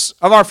hearts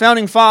of our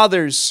founding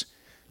fathers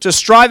to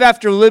strive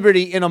after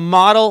liberty in a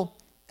model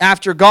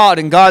after God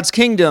in God's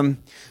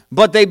kingdom,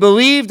 but they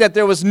believed that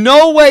there was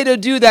no way to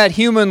do that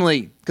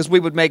humanly because we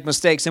would make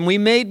mistakes, and we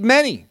made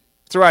many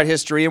throughout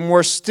history, and we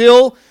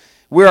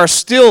are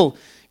still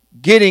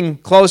getting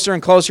closer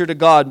and closer to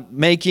God,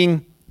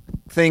 making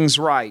things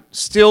right,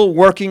 still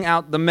working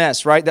out the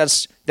mess, right?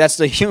 That's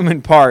the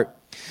human part.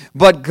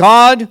 But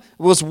God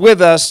was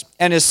with us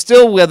and is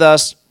still with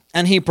us,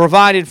 and he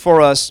provided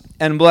for us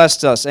and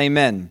blessed us.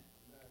 Amen.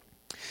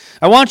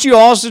 I want you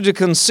also to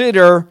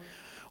consider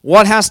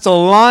what has to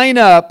line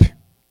up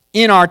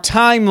in our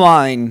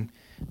timeline.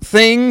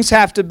 Things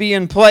have to be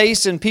in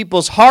place, and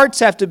people's hearts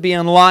have to be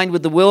in line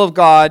with the will of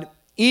God,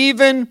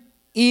 even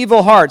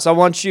evil hearts. I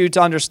want you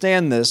to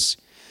understand this.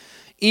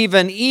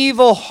 Even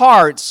evil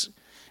hearts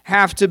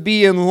have to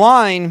be in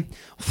line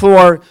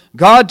for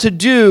God to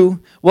do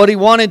what he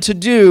wanted to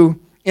do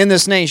in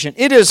this nation.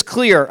 It is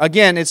clear.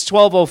 Again, it's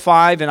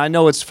 12:05, and I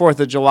know it's 4th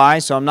of July,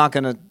 so I'm not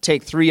going to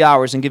take 3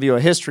 hours and give you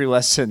a history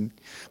lesson.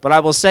 But I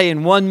will say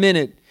in 1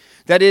 minute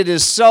that it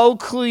is so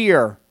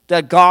clear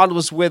that God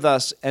was with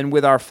us and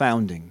with our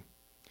founding.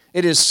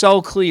 It is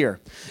so clear.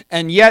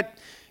 And yet,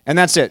 and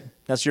that's it.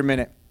 That's your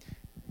minute.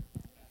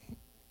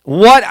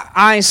 What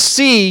I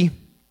see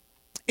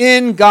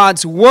in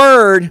God's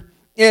Word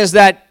is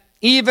that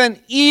even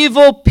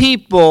evil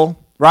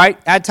people, right,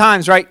 at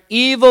times, right,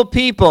 evil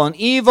people and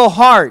evil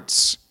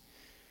hearts,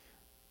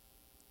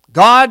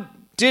 God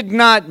did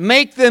not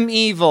make them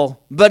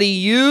evil, but he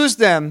used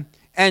them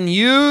and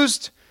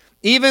used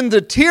even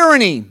the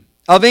tyranny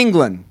of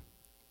England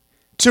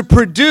to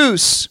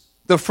produce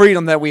the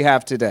freedom that we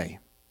have today.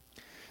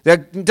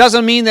 That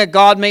doesn't mean that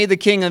God made the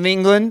King of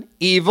England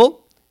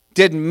evil,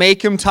 didn't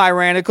make him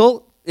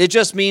tyrannical. It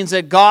just means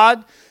that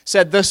God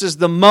said, this is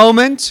the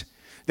moment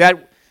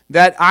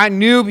that I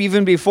knew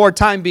even before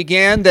time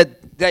began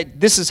that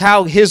this is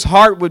how his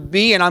heart would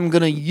be, and I'm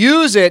going to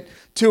use it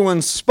to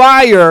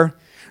inspire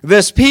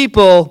this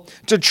people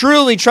to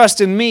truly trust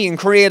in me and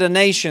create a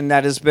nation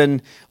that has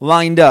been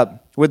lined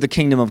up with the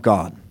kingdom of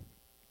God.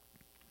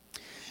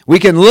 We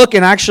can look,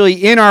 and actually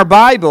in our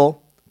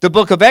Bible, the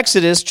book of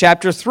Exodus,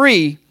 chapter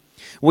 3,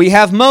 we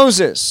have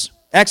Moses.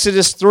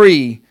 Exodus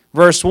 3,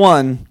 verse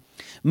 1.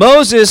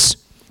 Moses,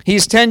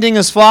 he's tending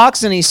his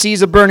flocks, and he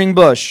sees a burning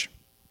bush.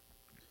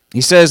 He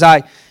says,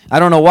 I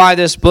don't know why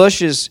this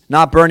bush is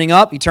not burning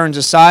up. He turns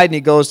aside and he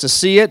goes to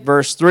see it.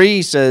 Verse 3,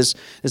 he says,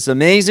 it's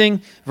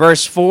amazing.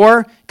 Verse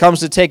 4,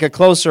 comes to take a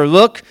closer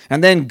look,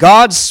 and then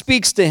God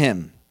speaks to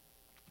him.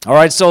 All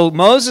right, so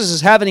Moses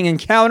is having an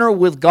encounter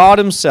with God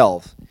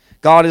himself.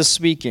 God is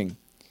speaking.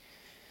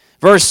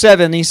 Verse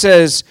 7, he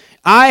says,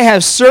 I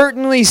have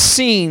certainly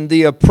seen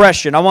the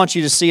oppression. I want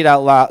you to see it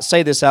out loud.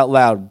 Say this out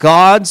loud.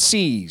 God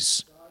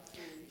sees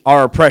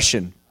our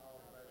oppression.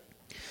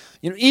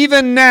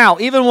 Even now,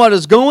 even what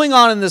is going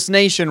on in this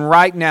nation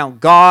right now,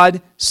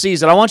 God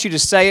sees it. I want you to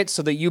say it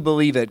so that you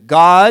believe it.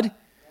 God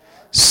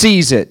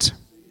sees it.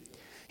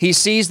 He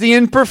sees the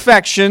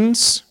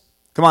imperfections.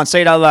 Come on,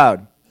 say it out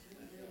loud.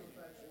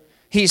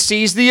 He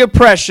sees the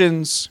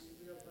oppressions,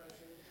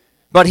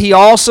 but he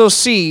also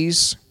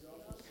sees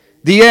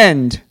the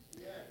end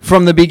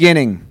from the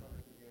beginning.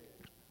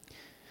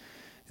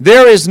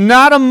 There is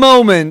not a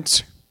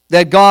moment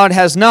that God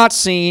has not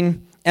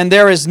seen, and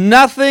there is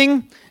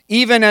nothing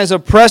even as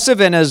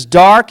oppressive and as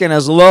dark and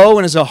as low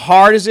and as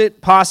hard as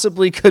it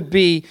possibly could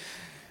be,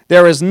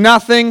 there is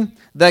nothing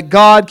that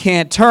God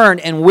can't turn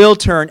and will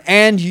turn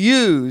and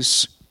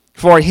use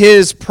for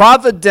his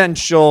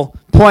providential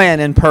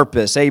plan and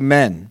purpose.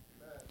 Amen.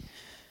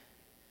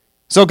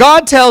 So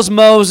God tells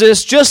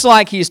Moses, just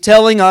like he's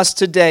telling us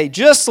today,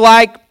 just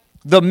like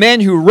the men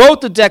who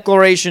wrote the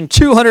Declaration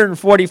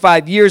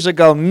 245 years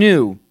ago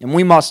knew, and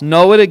we must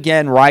know it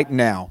again right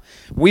now.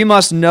 We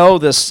must know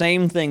the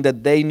same thing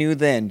that they knew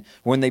then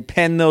when they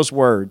penned those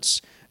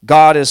words.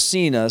 God has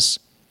seen us,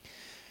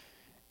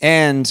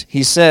 and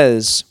he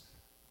says,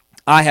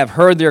 I have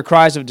heard their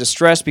cries of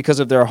distress because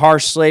of their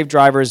harsh slave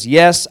drivers.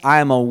 Yes, I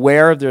am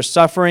aware of their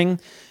suffering.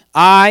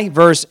 I,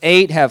 verse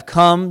 8, have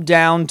come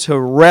down to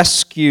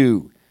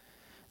rescue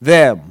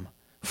them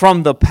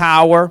from the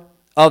power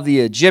of the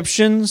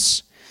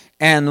Egyptians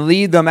and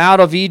lead them out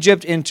of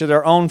Egypt into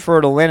their own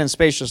fertile land and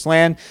spacious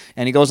land.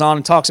 And he goes on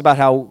and talks about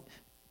how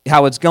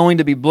it's going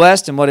to be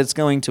blessed and what it's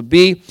going to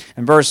be.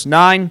 In verse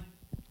 9,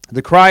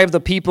 the cry of the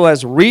people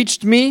has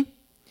reached me,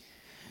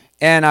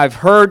 and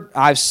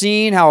I've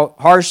seen how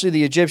harshly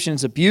the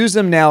Egyptians abuse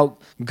them. Now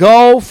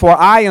go, for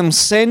I am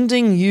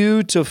sending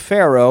you to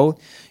Pharaoh.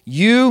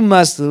 You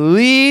must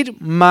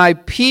lead my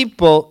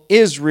people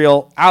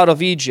Israel out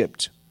of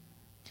Egypt."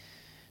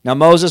 Now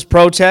Moses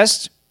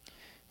protests,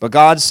 but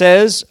God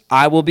says,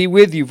 "I will be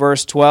with you,"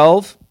 verse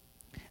 12.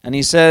 And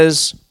he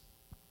says,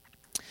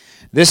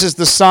 "This is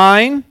the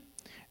sign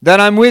that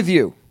I'm with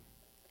you."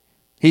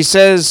 He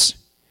says,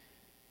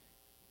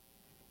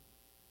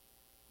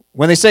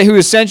 when they say, "Who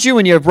has sent you?"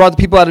 when you have brought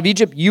the people out of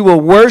Egypt, "you will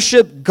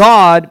worship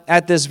God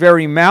at this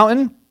very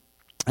mountain."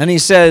 And he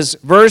says,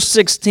 verse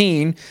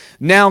 16,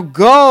 "Now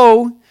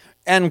go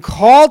and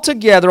call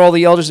together all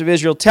the elders of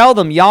Israel. Tell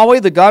them,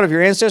 Yahweh, the God of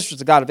your ancestors,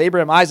 the God of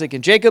Abraham, Isaac,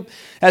 and Jacob,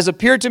 has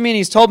appeared to me, and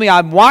he's told me,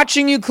 I'm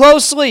watching you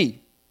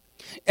closely,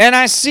 and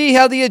I see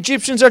how the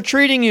Egyptians are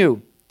treating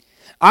you.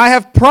 I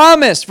have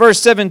promised," verse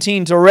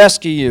 17, "to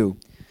rescue you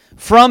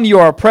from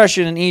your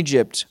oppression in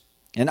Egypt.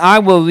 And I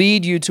will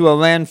lead you to a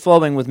land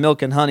flowing with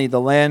milk and honey, the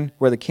land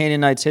where the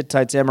Canaanites,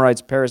 Hittites,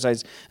 Amorites,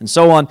 Perizzites, and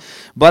so on.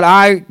 But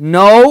I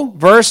know,"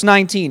 verse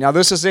 19. Now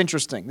this is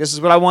interesting. This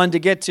is what I wanted to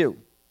get to.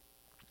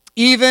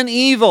 "Even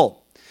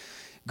evil."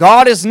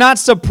 God is not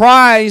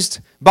surprised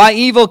by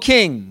evil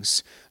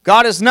kings.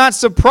 God is not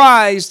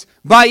surprised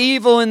by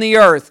evil in the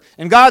earth.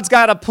 And God's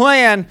got a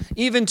plan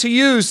even to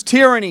use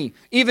tyranny,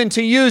 even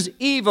to use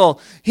evil.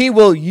 He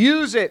will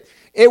use it.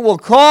 It will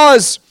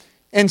cause...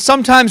 And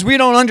sometimes we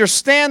don't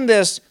understand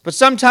this, but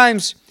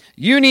sometimes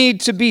you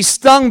need to be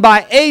stung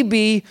by a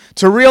bee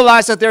to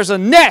realize that there's a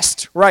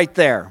nest right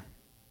there.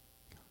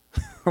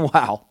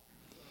 Wow.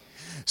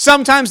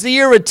 Sometimes the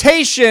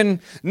irritation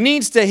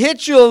needs to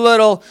hit you a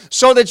little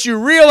so that you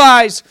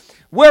realize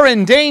we're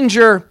in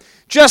danger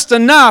just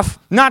enough,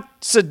 not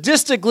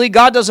sadistically.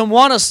 God doesn't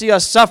want to see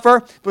us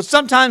suffer, but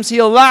sometimes He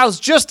allows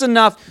just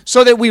enough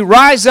so that we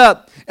rise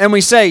up and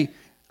we say,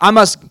 "I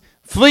must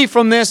flee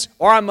from this,"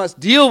 or "I must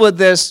deal with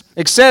this,"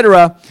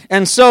 etc.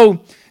 And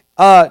so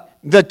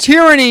the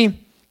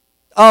tyranny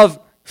of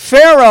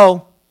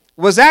Pharaoh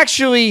was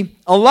actually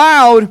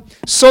allowed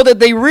so that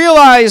they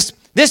realized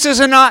this is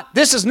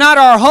not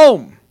our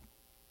home.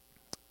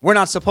 We're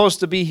not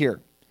supposed to be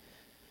here.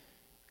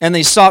 And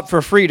they sought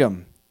for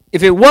freedom.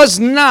 If it was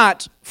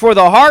not for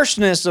the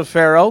harshness of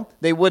Pharaoh,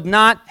 they would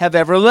not have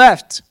ever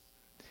left.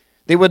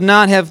 They would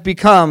not have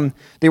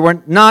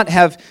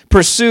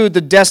pursued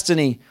the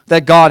destiny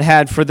that God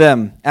had for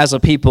them as a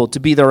people to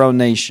be their own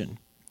nation.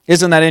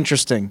 Isn't that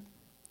interesting?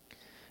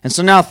 And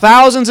so now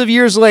thousands of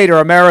years later,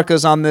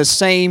 America's on this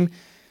same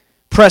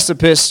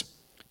precipice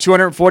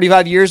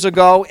 245 years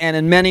ago, and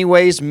in many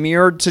ways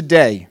mirrored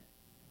today.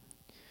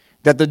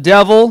 That the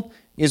devil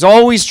is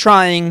always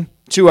trying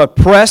to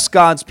oppress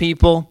God's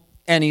people,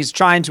 and he's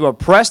trying to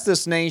oppress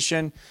this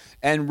nation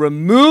and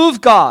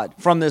remove God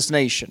from this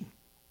nation.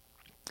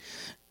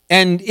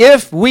 And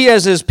if we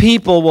as His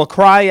people will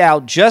cry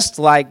out just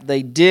like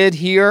they did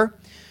here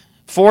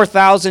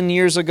 4,000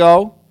 years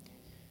ago,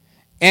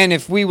 and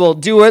if we will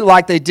do it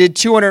like they did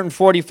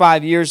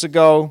 245 years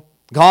ago,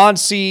 God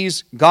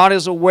sees, God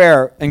is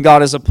aware, and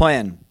God has a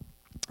plan.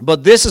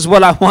 But this is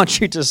what I want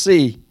you to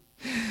see.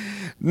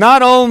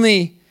 Not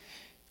only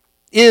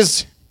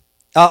is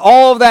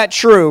all of that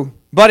true,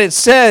 but it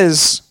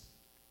says,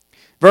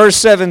 verse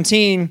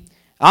 17,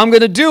 "I'm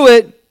going to do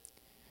it."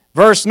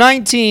 Verse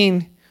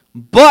 19,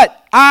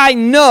 "But I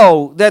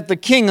know that the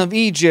king of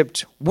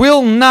Egypt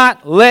will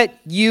not let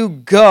you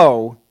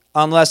go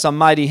unless a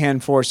mighty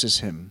hand forces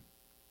him."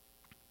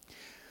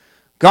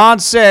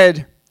 God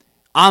said,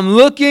 "I'm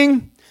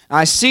looking,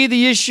 I see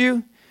the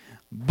issue,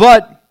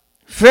 but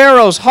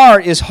Pharaoh's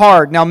heart is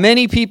hard." Now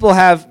many people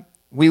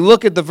we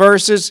look at the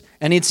verses,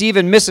 and it's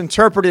even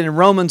misinterpreted in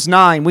Romans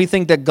 9. We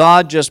think that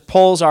God just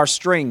pulls our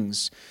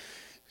strings.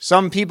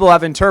 Some people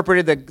have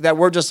interpreted that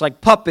we're just like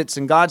puppets,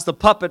 and God's the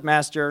puppet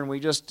master, and we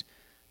just...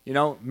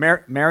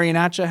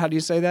 marionette, how do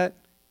you say that?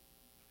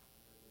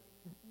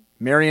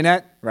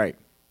 Marionette? Right.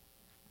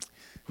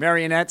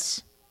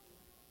 Marionettes.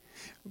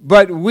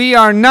 But we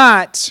are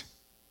not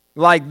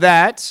like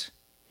that,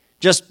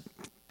 just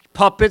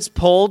puppets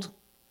pulled.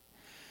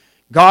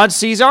 God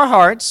sees our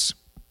hearts.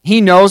 He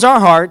knows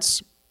our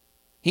hearts.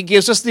 He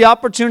gives us the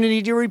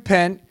opportunity to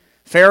repent.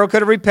 Pharaoh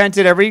could have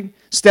repented every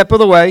step of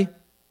the way.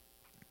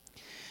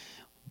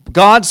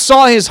 God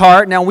saw his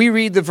heart. Now we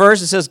read the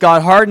verse, it says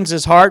God hardens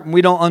his heart, and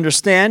we don't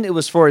understand. It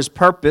was for his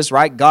purpose,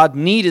 right? God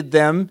needed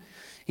them.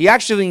 He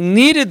actually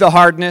needed the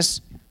hardness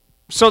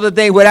so that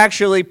they would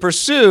actually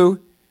pursue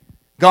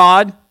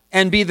God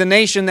and be the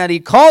nation that He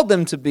called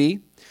them to be.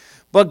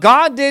 But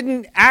God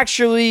didn't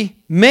actually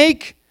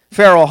make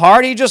Pharaoh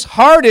hard. He just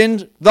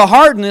hardened the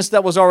hardness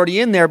that was already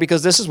in there,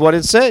 because this is what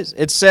it says.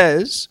 It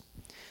says,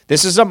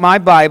 this is my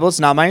Bible, it's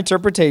not my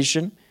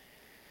interpretation.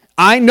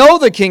 "I know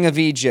the king of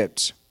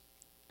Egypt.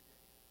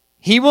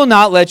 He will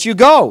not let you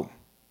go.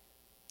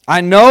 I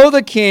know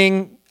the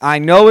king, I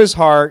know his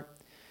heart.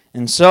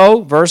 And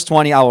so," verse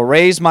 20, "I will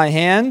raise my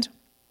hand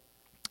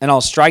and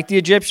I'll strike the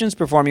Egyptians,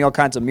 performing all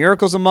kinds of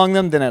miracles among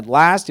them. Then at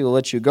last He will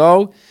let you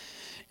go."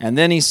 And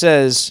then He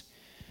says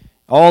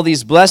all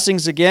these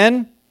blessings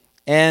again.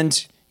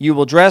 and you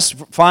will dress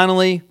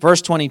finally.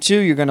 Verse 22,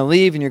 you're going to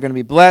leave and you're going to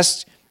be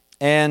blessed,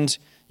 and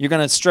you're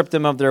going to strip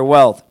them of their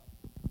wealth.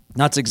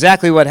 That's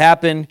exactly what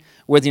happened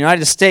with the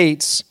United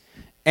States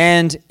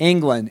and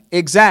England.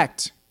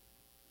 Exact.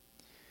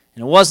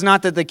 And it was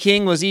not that the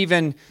king was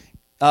even,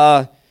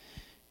 that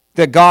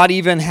God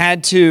even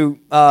had to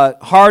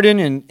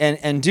harden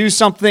and do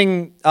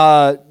something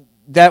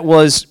that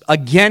was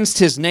against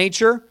his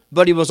nature,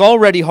 but he was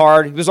already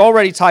hard, he was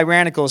already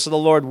tyrannical, so the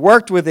Lord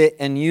worked with it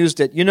and used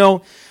it. You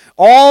know,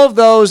 all of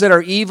those that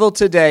are evil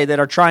today that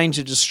are trying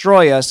to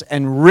destroy us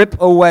and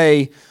rip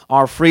away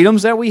our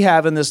freedoms that we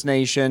have in this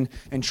nation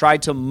and try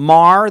to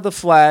mar the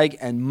flag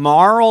and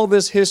mar all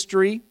this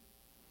history,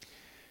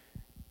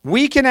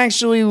 we can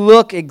actually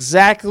look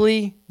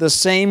exactly the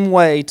same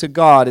way to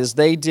God as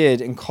they did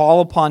and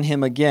call upon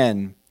him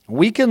again.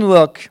 We can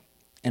look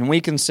and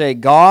we can say,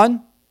 God,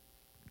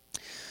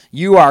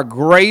 you are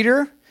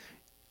greater,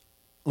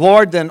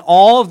 Lord, than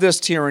all of this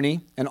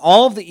tyranny and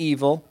all of the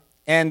evil,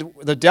 and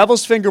the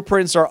devil's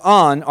fingerprints are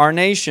on our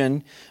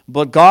nation,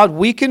 but God,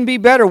 we can be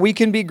better, we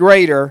can be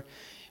greater,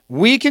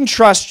 we can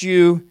trust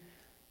you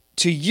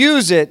to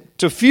use it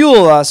to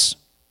fuel us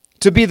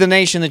to be the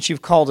nation that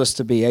you've called us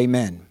to be.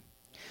 Amen.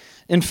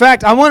 In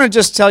fact, I want to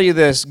just tell you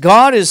this.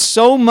 God is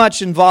so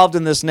much involved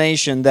in this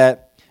nation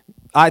that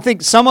I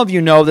think some of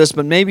you know this,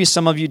 but maybe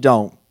some of you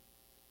don't.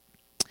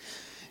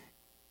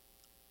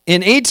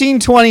 In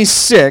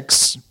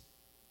 1826,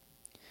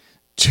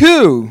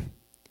 2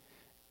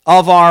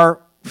 of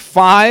our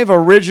 5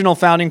 original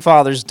founding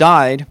fathers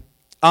died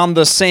on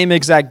the same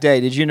exact day.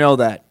 Did you know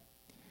that?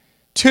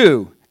 2,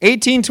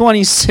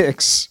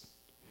 1826.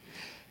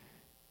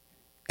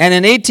 And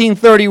in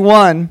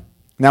 1831,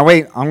 now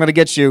wait, I'm going to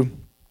get you.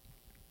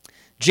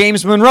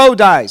 James Monroe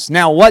dies.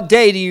 Now, what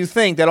day do you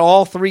think that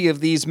all 3 of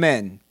these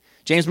men,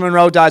 James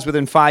Monroe dies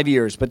within 5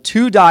 years, but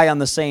 2 die on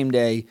the same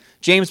day.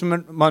 James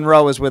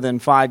Monroe is within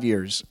 5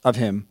 years of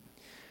him.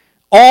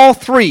 All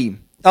 3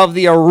 of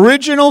the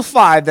original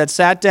 5 that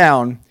sat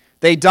down,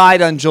 they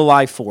died on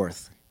July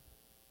 4th.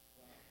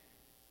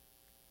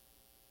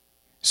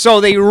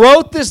 So they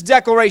wrote this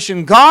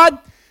declaration. God,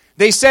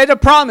 they said a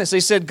promise. They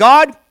said,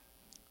 God,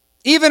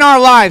 even our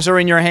lives are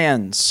in your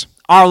hands.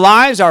 Our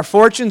lives, our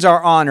fortunes,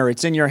 our honor,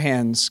 it's in your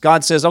hands.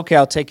 God says, okay,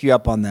 I'll take you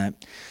up on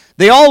that.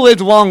 They all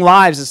lived long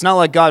lives. It's not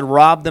like God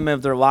robbed them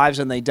of their lives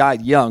and they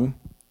died young,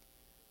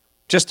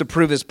 just to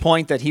prove his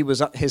point that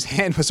his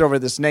hand was over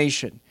this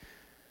nation.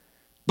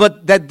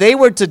 But that they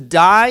were to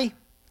die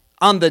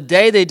on the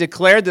day they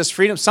declared this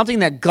freedom, something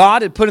that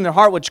God had put in their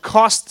heart, which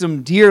cost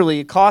them dearly,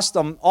 it cost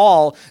them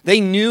all.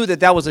 They knew that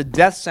that was a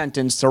death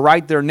sentence to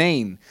write their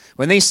name.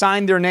 When they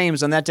signed their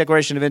names on that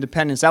Declaration of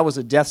Independence, that was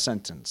a death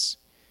sentence.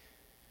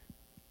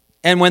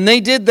 And when they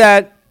did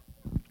that,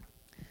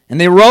 and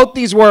they wrote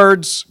these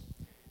words,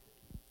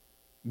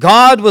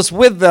 God was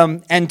with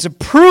them, and to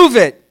prove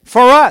it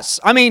for us.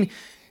 I mean,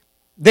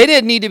 they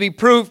didn't need to be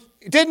proved.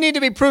 It didn't need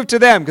to be proved to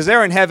them because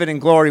they're in heaven in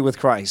glory with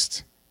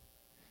Christ.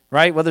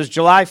 Right? Whether it's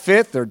July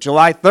 5th or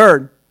July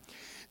 3rd,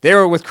 they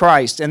were with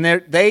Christ. And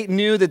they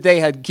knew that they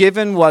had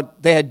done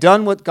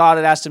what God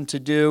had asked them to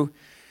do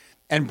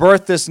and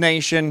birthed this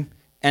nation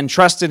and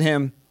trusted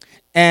him.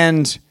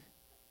 And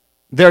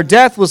their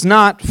death was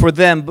not for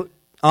them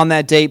on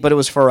that date, but it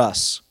was for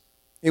us.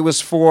 It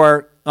was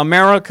for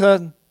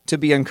America to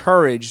be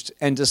encouraged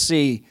and to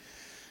see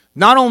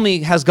not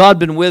only has God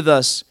been with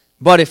us,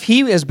 but if he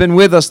has been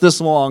with us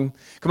this long,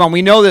 come on,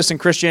 we know this in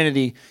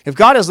Christianity. If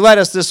God has led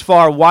us this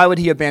far, why would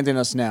he abandon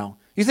us now?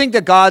 You think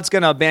that God's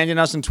going to abandon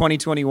us in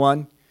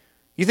 2021?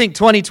 You think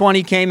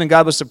 2020 came and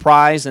God was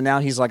surprised and now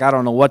he's like, I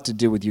don't know what to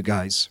do with you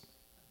guys.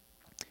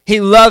 He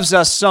loves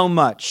us so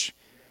much.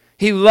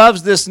 He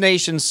loves this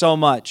nation so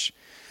much.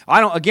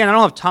 I don't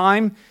have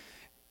time.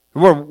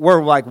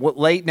 We're like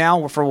late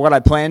now for what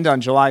I planned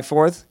on July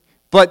 4th.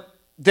 But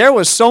there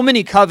was so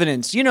many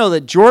covenants. You know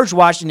that George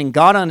Washington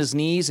got on his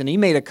knees and he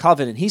made a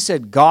covenant. He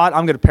said, God,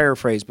 I'm going to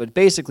paraphrase, but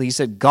basically he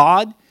said,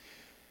 God,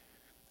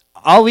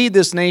 I'll lead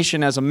this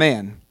nation as a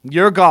man.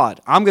 You're God.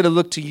 I'm going to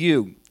look to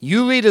you.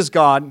 You lead as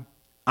God.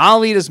 I'll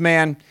lead as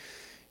man.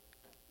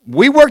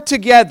 We work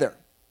together.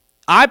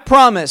 I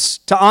promise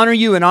to honor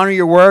you and honor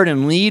your word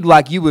and lead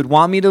like you would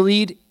want me to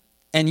lead,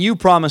 and you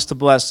promise to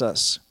bless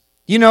us.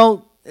 You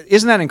know,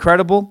 isn't that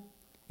incredible?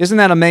 Isn't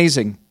that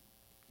amazing?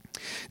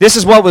 This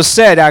is what was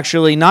said,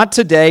 actually, not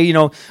today. You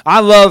know,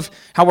 I love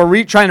how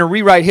we're trying to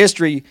rewrite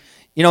history.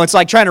 You know, it's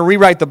like trying to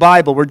rewrite the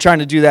Bible. We're trying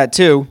to do that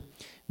too.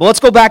 But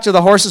let's go back to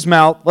the horse's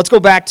mouth. Let's go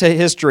back to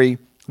history.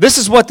 This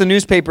is what the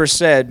newspaper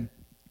said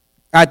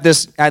on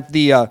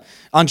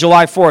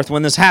July 4th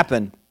when this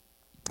happened.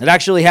 It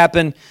actually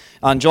happened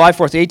on July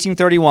 4th,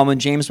 1831, when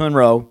James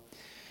Monroe,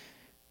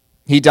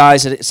 he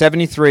dies at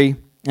 73.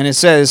 And it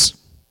says,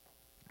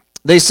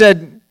 they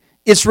said,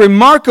 it's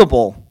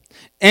remarkable.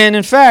 And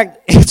in fact,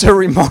 it's a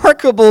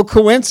remarkable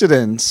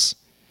coincidence.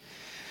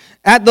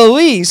 At the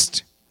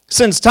least,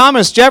 since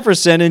Thomas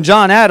Jefferson and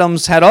John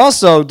Adams had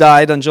also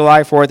died on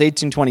July 4th,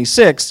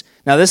 1826.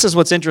 Now, this is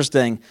what's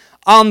interesting.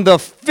 On the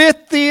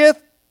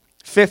 50th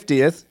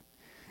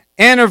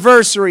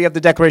anniversary of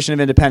the Declaration of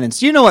Independence.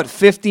 Do you know what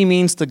 50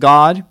 means to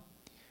God?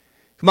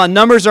 Come on,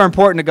 numbers are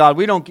important to God.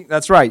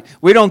 That's right.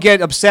 We don't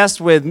get obsessed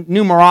with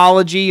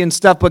numerology and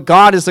stuff, but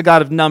God is the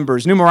God of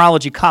numbers.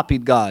 Numerology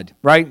copied God,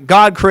 right?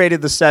 God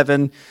created the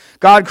 7.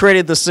 God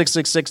created the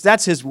 666.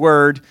 That's his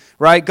word,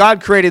 right?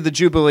 God created the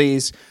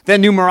Jubilees.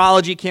 Then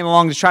numerology came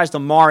along and tries to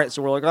mar it.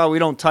 So we're like, oh, we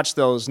don't touch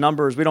those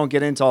numbers. We don't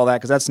get into all that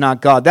because that's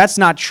not God. That's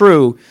not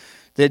true.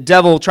 The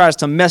devil tries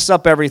to mess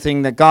up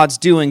everything that God's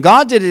doing.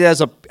 God did it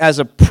as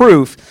a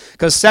proof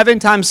because 7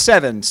 times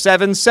 7,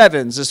 7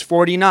 sevens is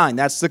 49.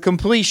 That's the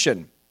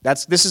completion.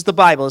 This is the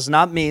Bible. It's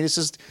not me. This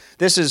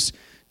is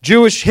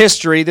Jewish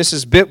history. This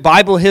is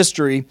Bible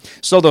history.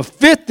 So the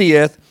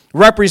 50th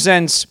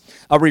represents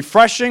a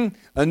refreshing,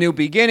 a new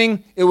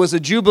beginning. It was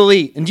a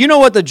jubilee. And do you know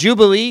what the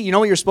jubilee, you know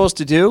what you're supposed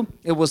to do?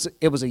 It was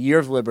a year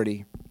of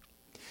liberty.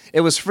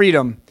 It was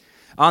freedom.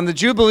 On the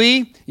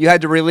jubilee, you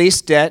had to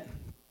release debt.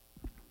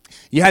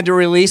 You had to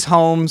release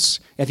homes.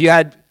 If you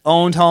had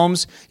owned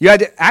homes, you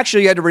had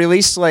to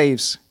release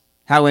slaves.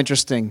 How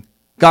interesting.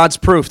 God's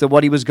proof that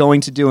what he was going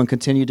to do and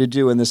continue to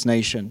do in this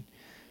nation,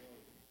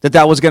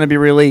 that was going to be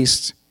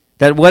released.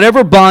 That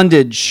whatever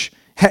bondage,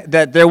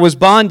 that there was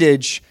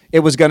bondage, it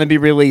was going to be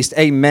released.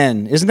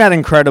 Amen. Isn't that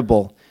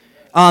incredible?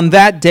 On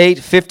that date,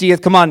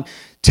 50th, come on,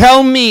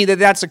 tell me that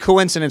that's a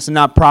coincidence and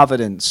not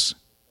providence.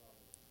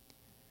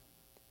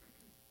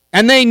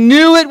 And they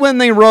knew it when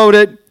they wrote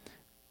it.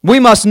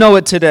 We must know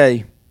it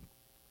today.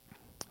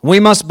 We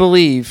must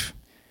believe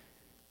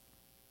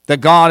that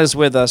God is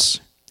with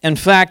us. In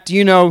fact,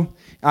 you know,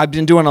 I've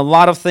been doing a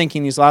lot of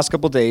thinking these last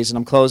couple of days, and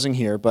I'm closing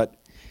here, but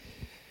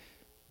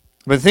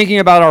thinking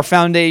about our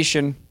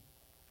foundation,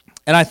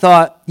 and I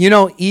thought, you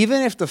know,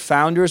 even if the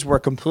founders were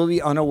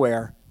completely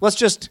unaware, let's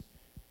just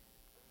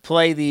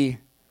play the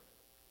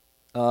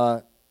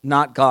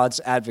not God's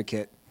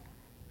advocate.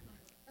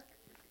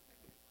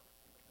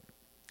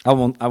 I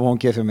won't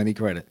give him any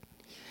credit.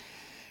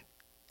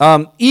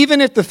 Even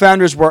if the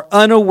founders were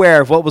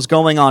unaware of what was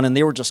going on and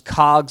they were just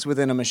cogs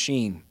within a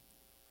machine,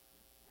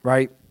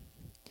 right?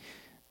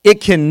 It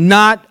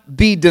cannot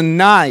be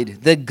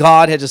denied that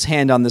God had his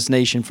hand on this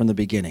nation from the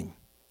beginning.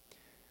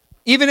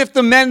 Even if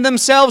the men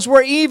themselves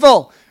were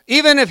evil,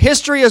 even if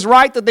history is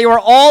right that they were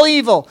all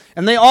evil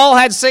and they all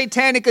had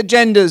satanic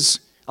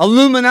agendas,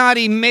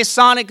 Illuminati,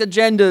 Masonic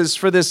agendas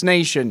for this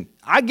nation,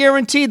 I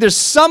guarantee there's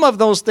some of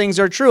those things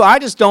are true. I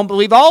just don't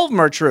believe all of them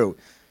are true.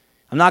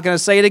 I'm not going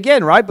to say it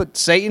again, right? But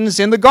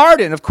Satan's in the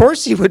garden. Of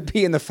course he would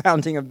be in the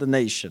founding of the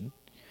nation.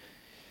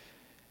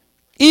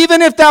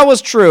 Even if that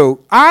was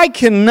true, I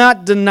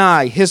cannot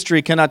deny,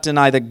 history cannot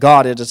deny that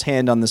God had his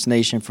hand on this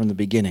nation from the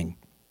beginning.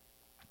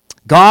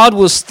 God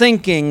was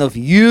thinking of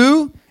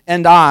you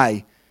and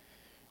I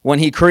when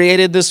he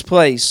created this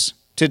place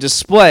to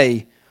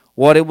display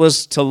what it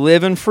was to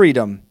live in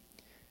freedom,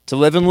 to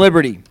live in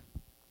liberty.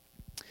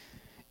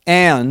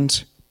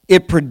 And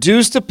it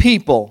produced a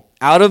people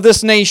out of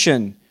this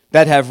nation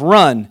that have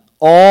run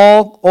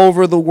all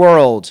over the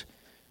world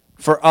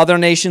for other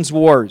nations'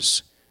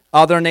 wars,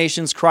 other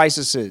nations'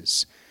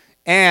 crises.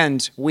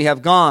 And we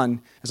have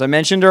gone, as I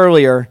mentioned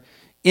earlier,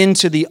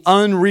 into the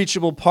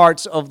unreachable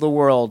parts of the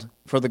world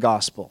for the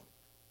gospel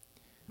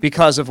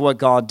because of what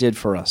God did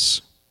for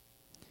us.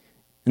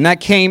 And that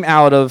came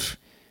out of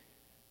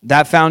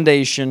that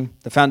foundation,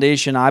 the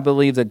foundation I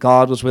believe that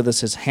God was with us,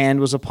 his hand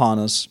was upon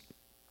us.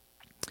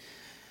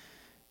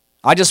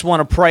 I just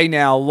want to pray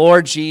now,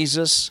 Lord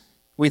Jesus,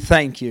 we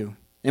thank you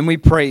and we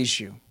praise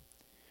you.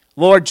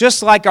 Lord,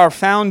 just like our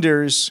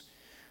founders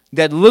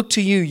that look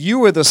to you,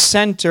 you are the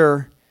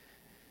center,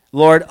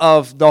 Lord,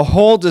 of the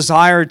whole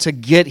desire to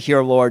get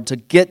here, Lord, to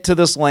get to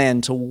this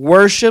land, to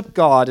worship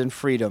God in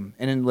freedom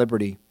and in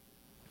liberty.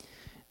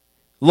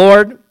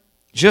 Lord,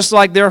 just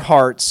like their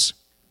hearts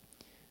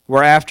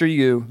were after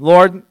you,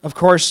 Lord, of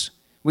course,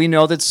 we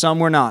know that some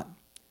were not.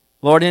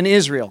 Lord, in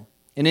Israel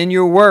and in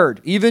your word,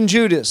 even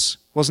Judas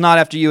was not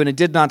after you, and it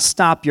did not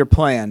stop your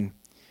plan.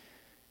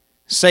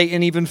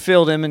 Satan even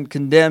filled him and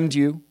condemned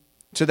you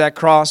to that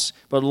cross,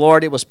 but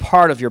Lord, it was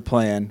part of your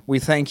plan. We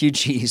thank you,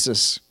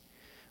 Jesus.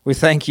 We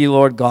thank you,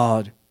 Lord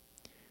God,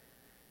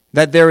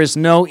 that there is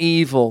no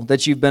evil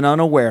that you've been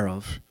unaware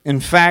of. In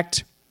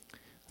fact,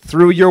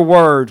 through your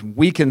word,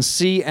 we can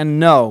see and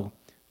know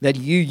that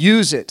you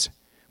use it.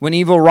 When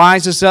evil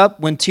rises up,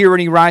 when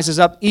tyranny rises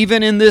up,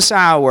 even in this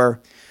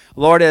hour,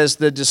 Lord, as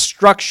the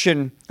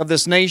destruction of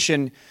this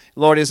nation,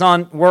 Lord,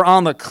 we're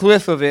on the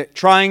cliff of it.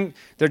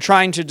 They're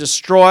trying to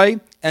destroy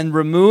and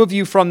remove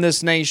you from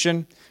this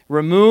nation.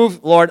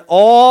 Remove, Lord,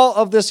 all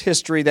of this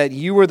history that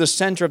you were the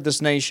center of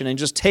this nation and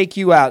just take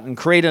you out and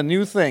create a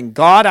new thing.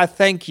 God, I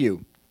thank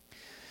you.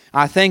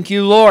 I thank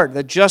you, Lord,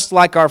 that just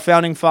like our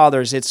founding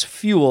fathers, it's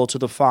fuel to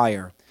the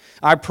fire.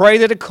 I pray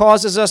that it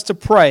causes us to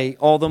pray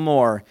all the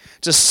more,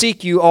 to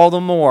seek you all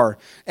the more,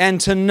 and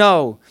to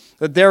know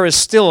that there is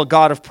still a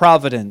God of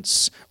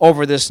providence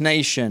over this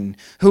nation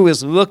who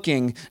is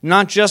looking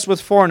not just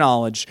with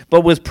foreknowledge,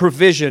 but with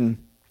provision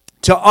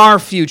to our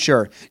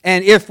future.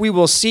 And if we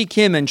will seek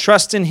Him and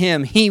trust in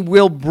Him, He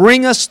will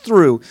bring us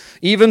through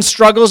even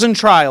struggles and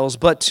trials,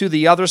 but to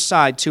the other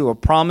side, to a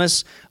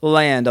promised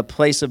land, a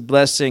place of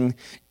blessing.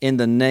 In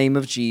the name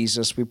of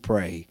Jesus, we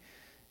pray.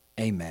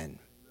 Amen.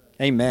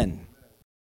 Amen.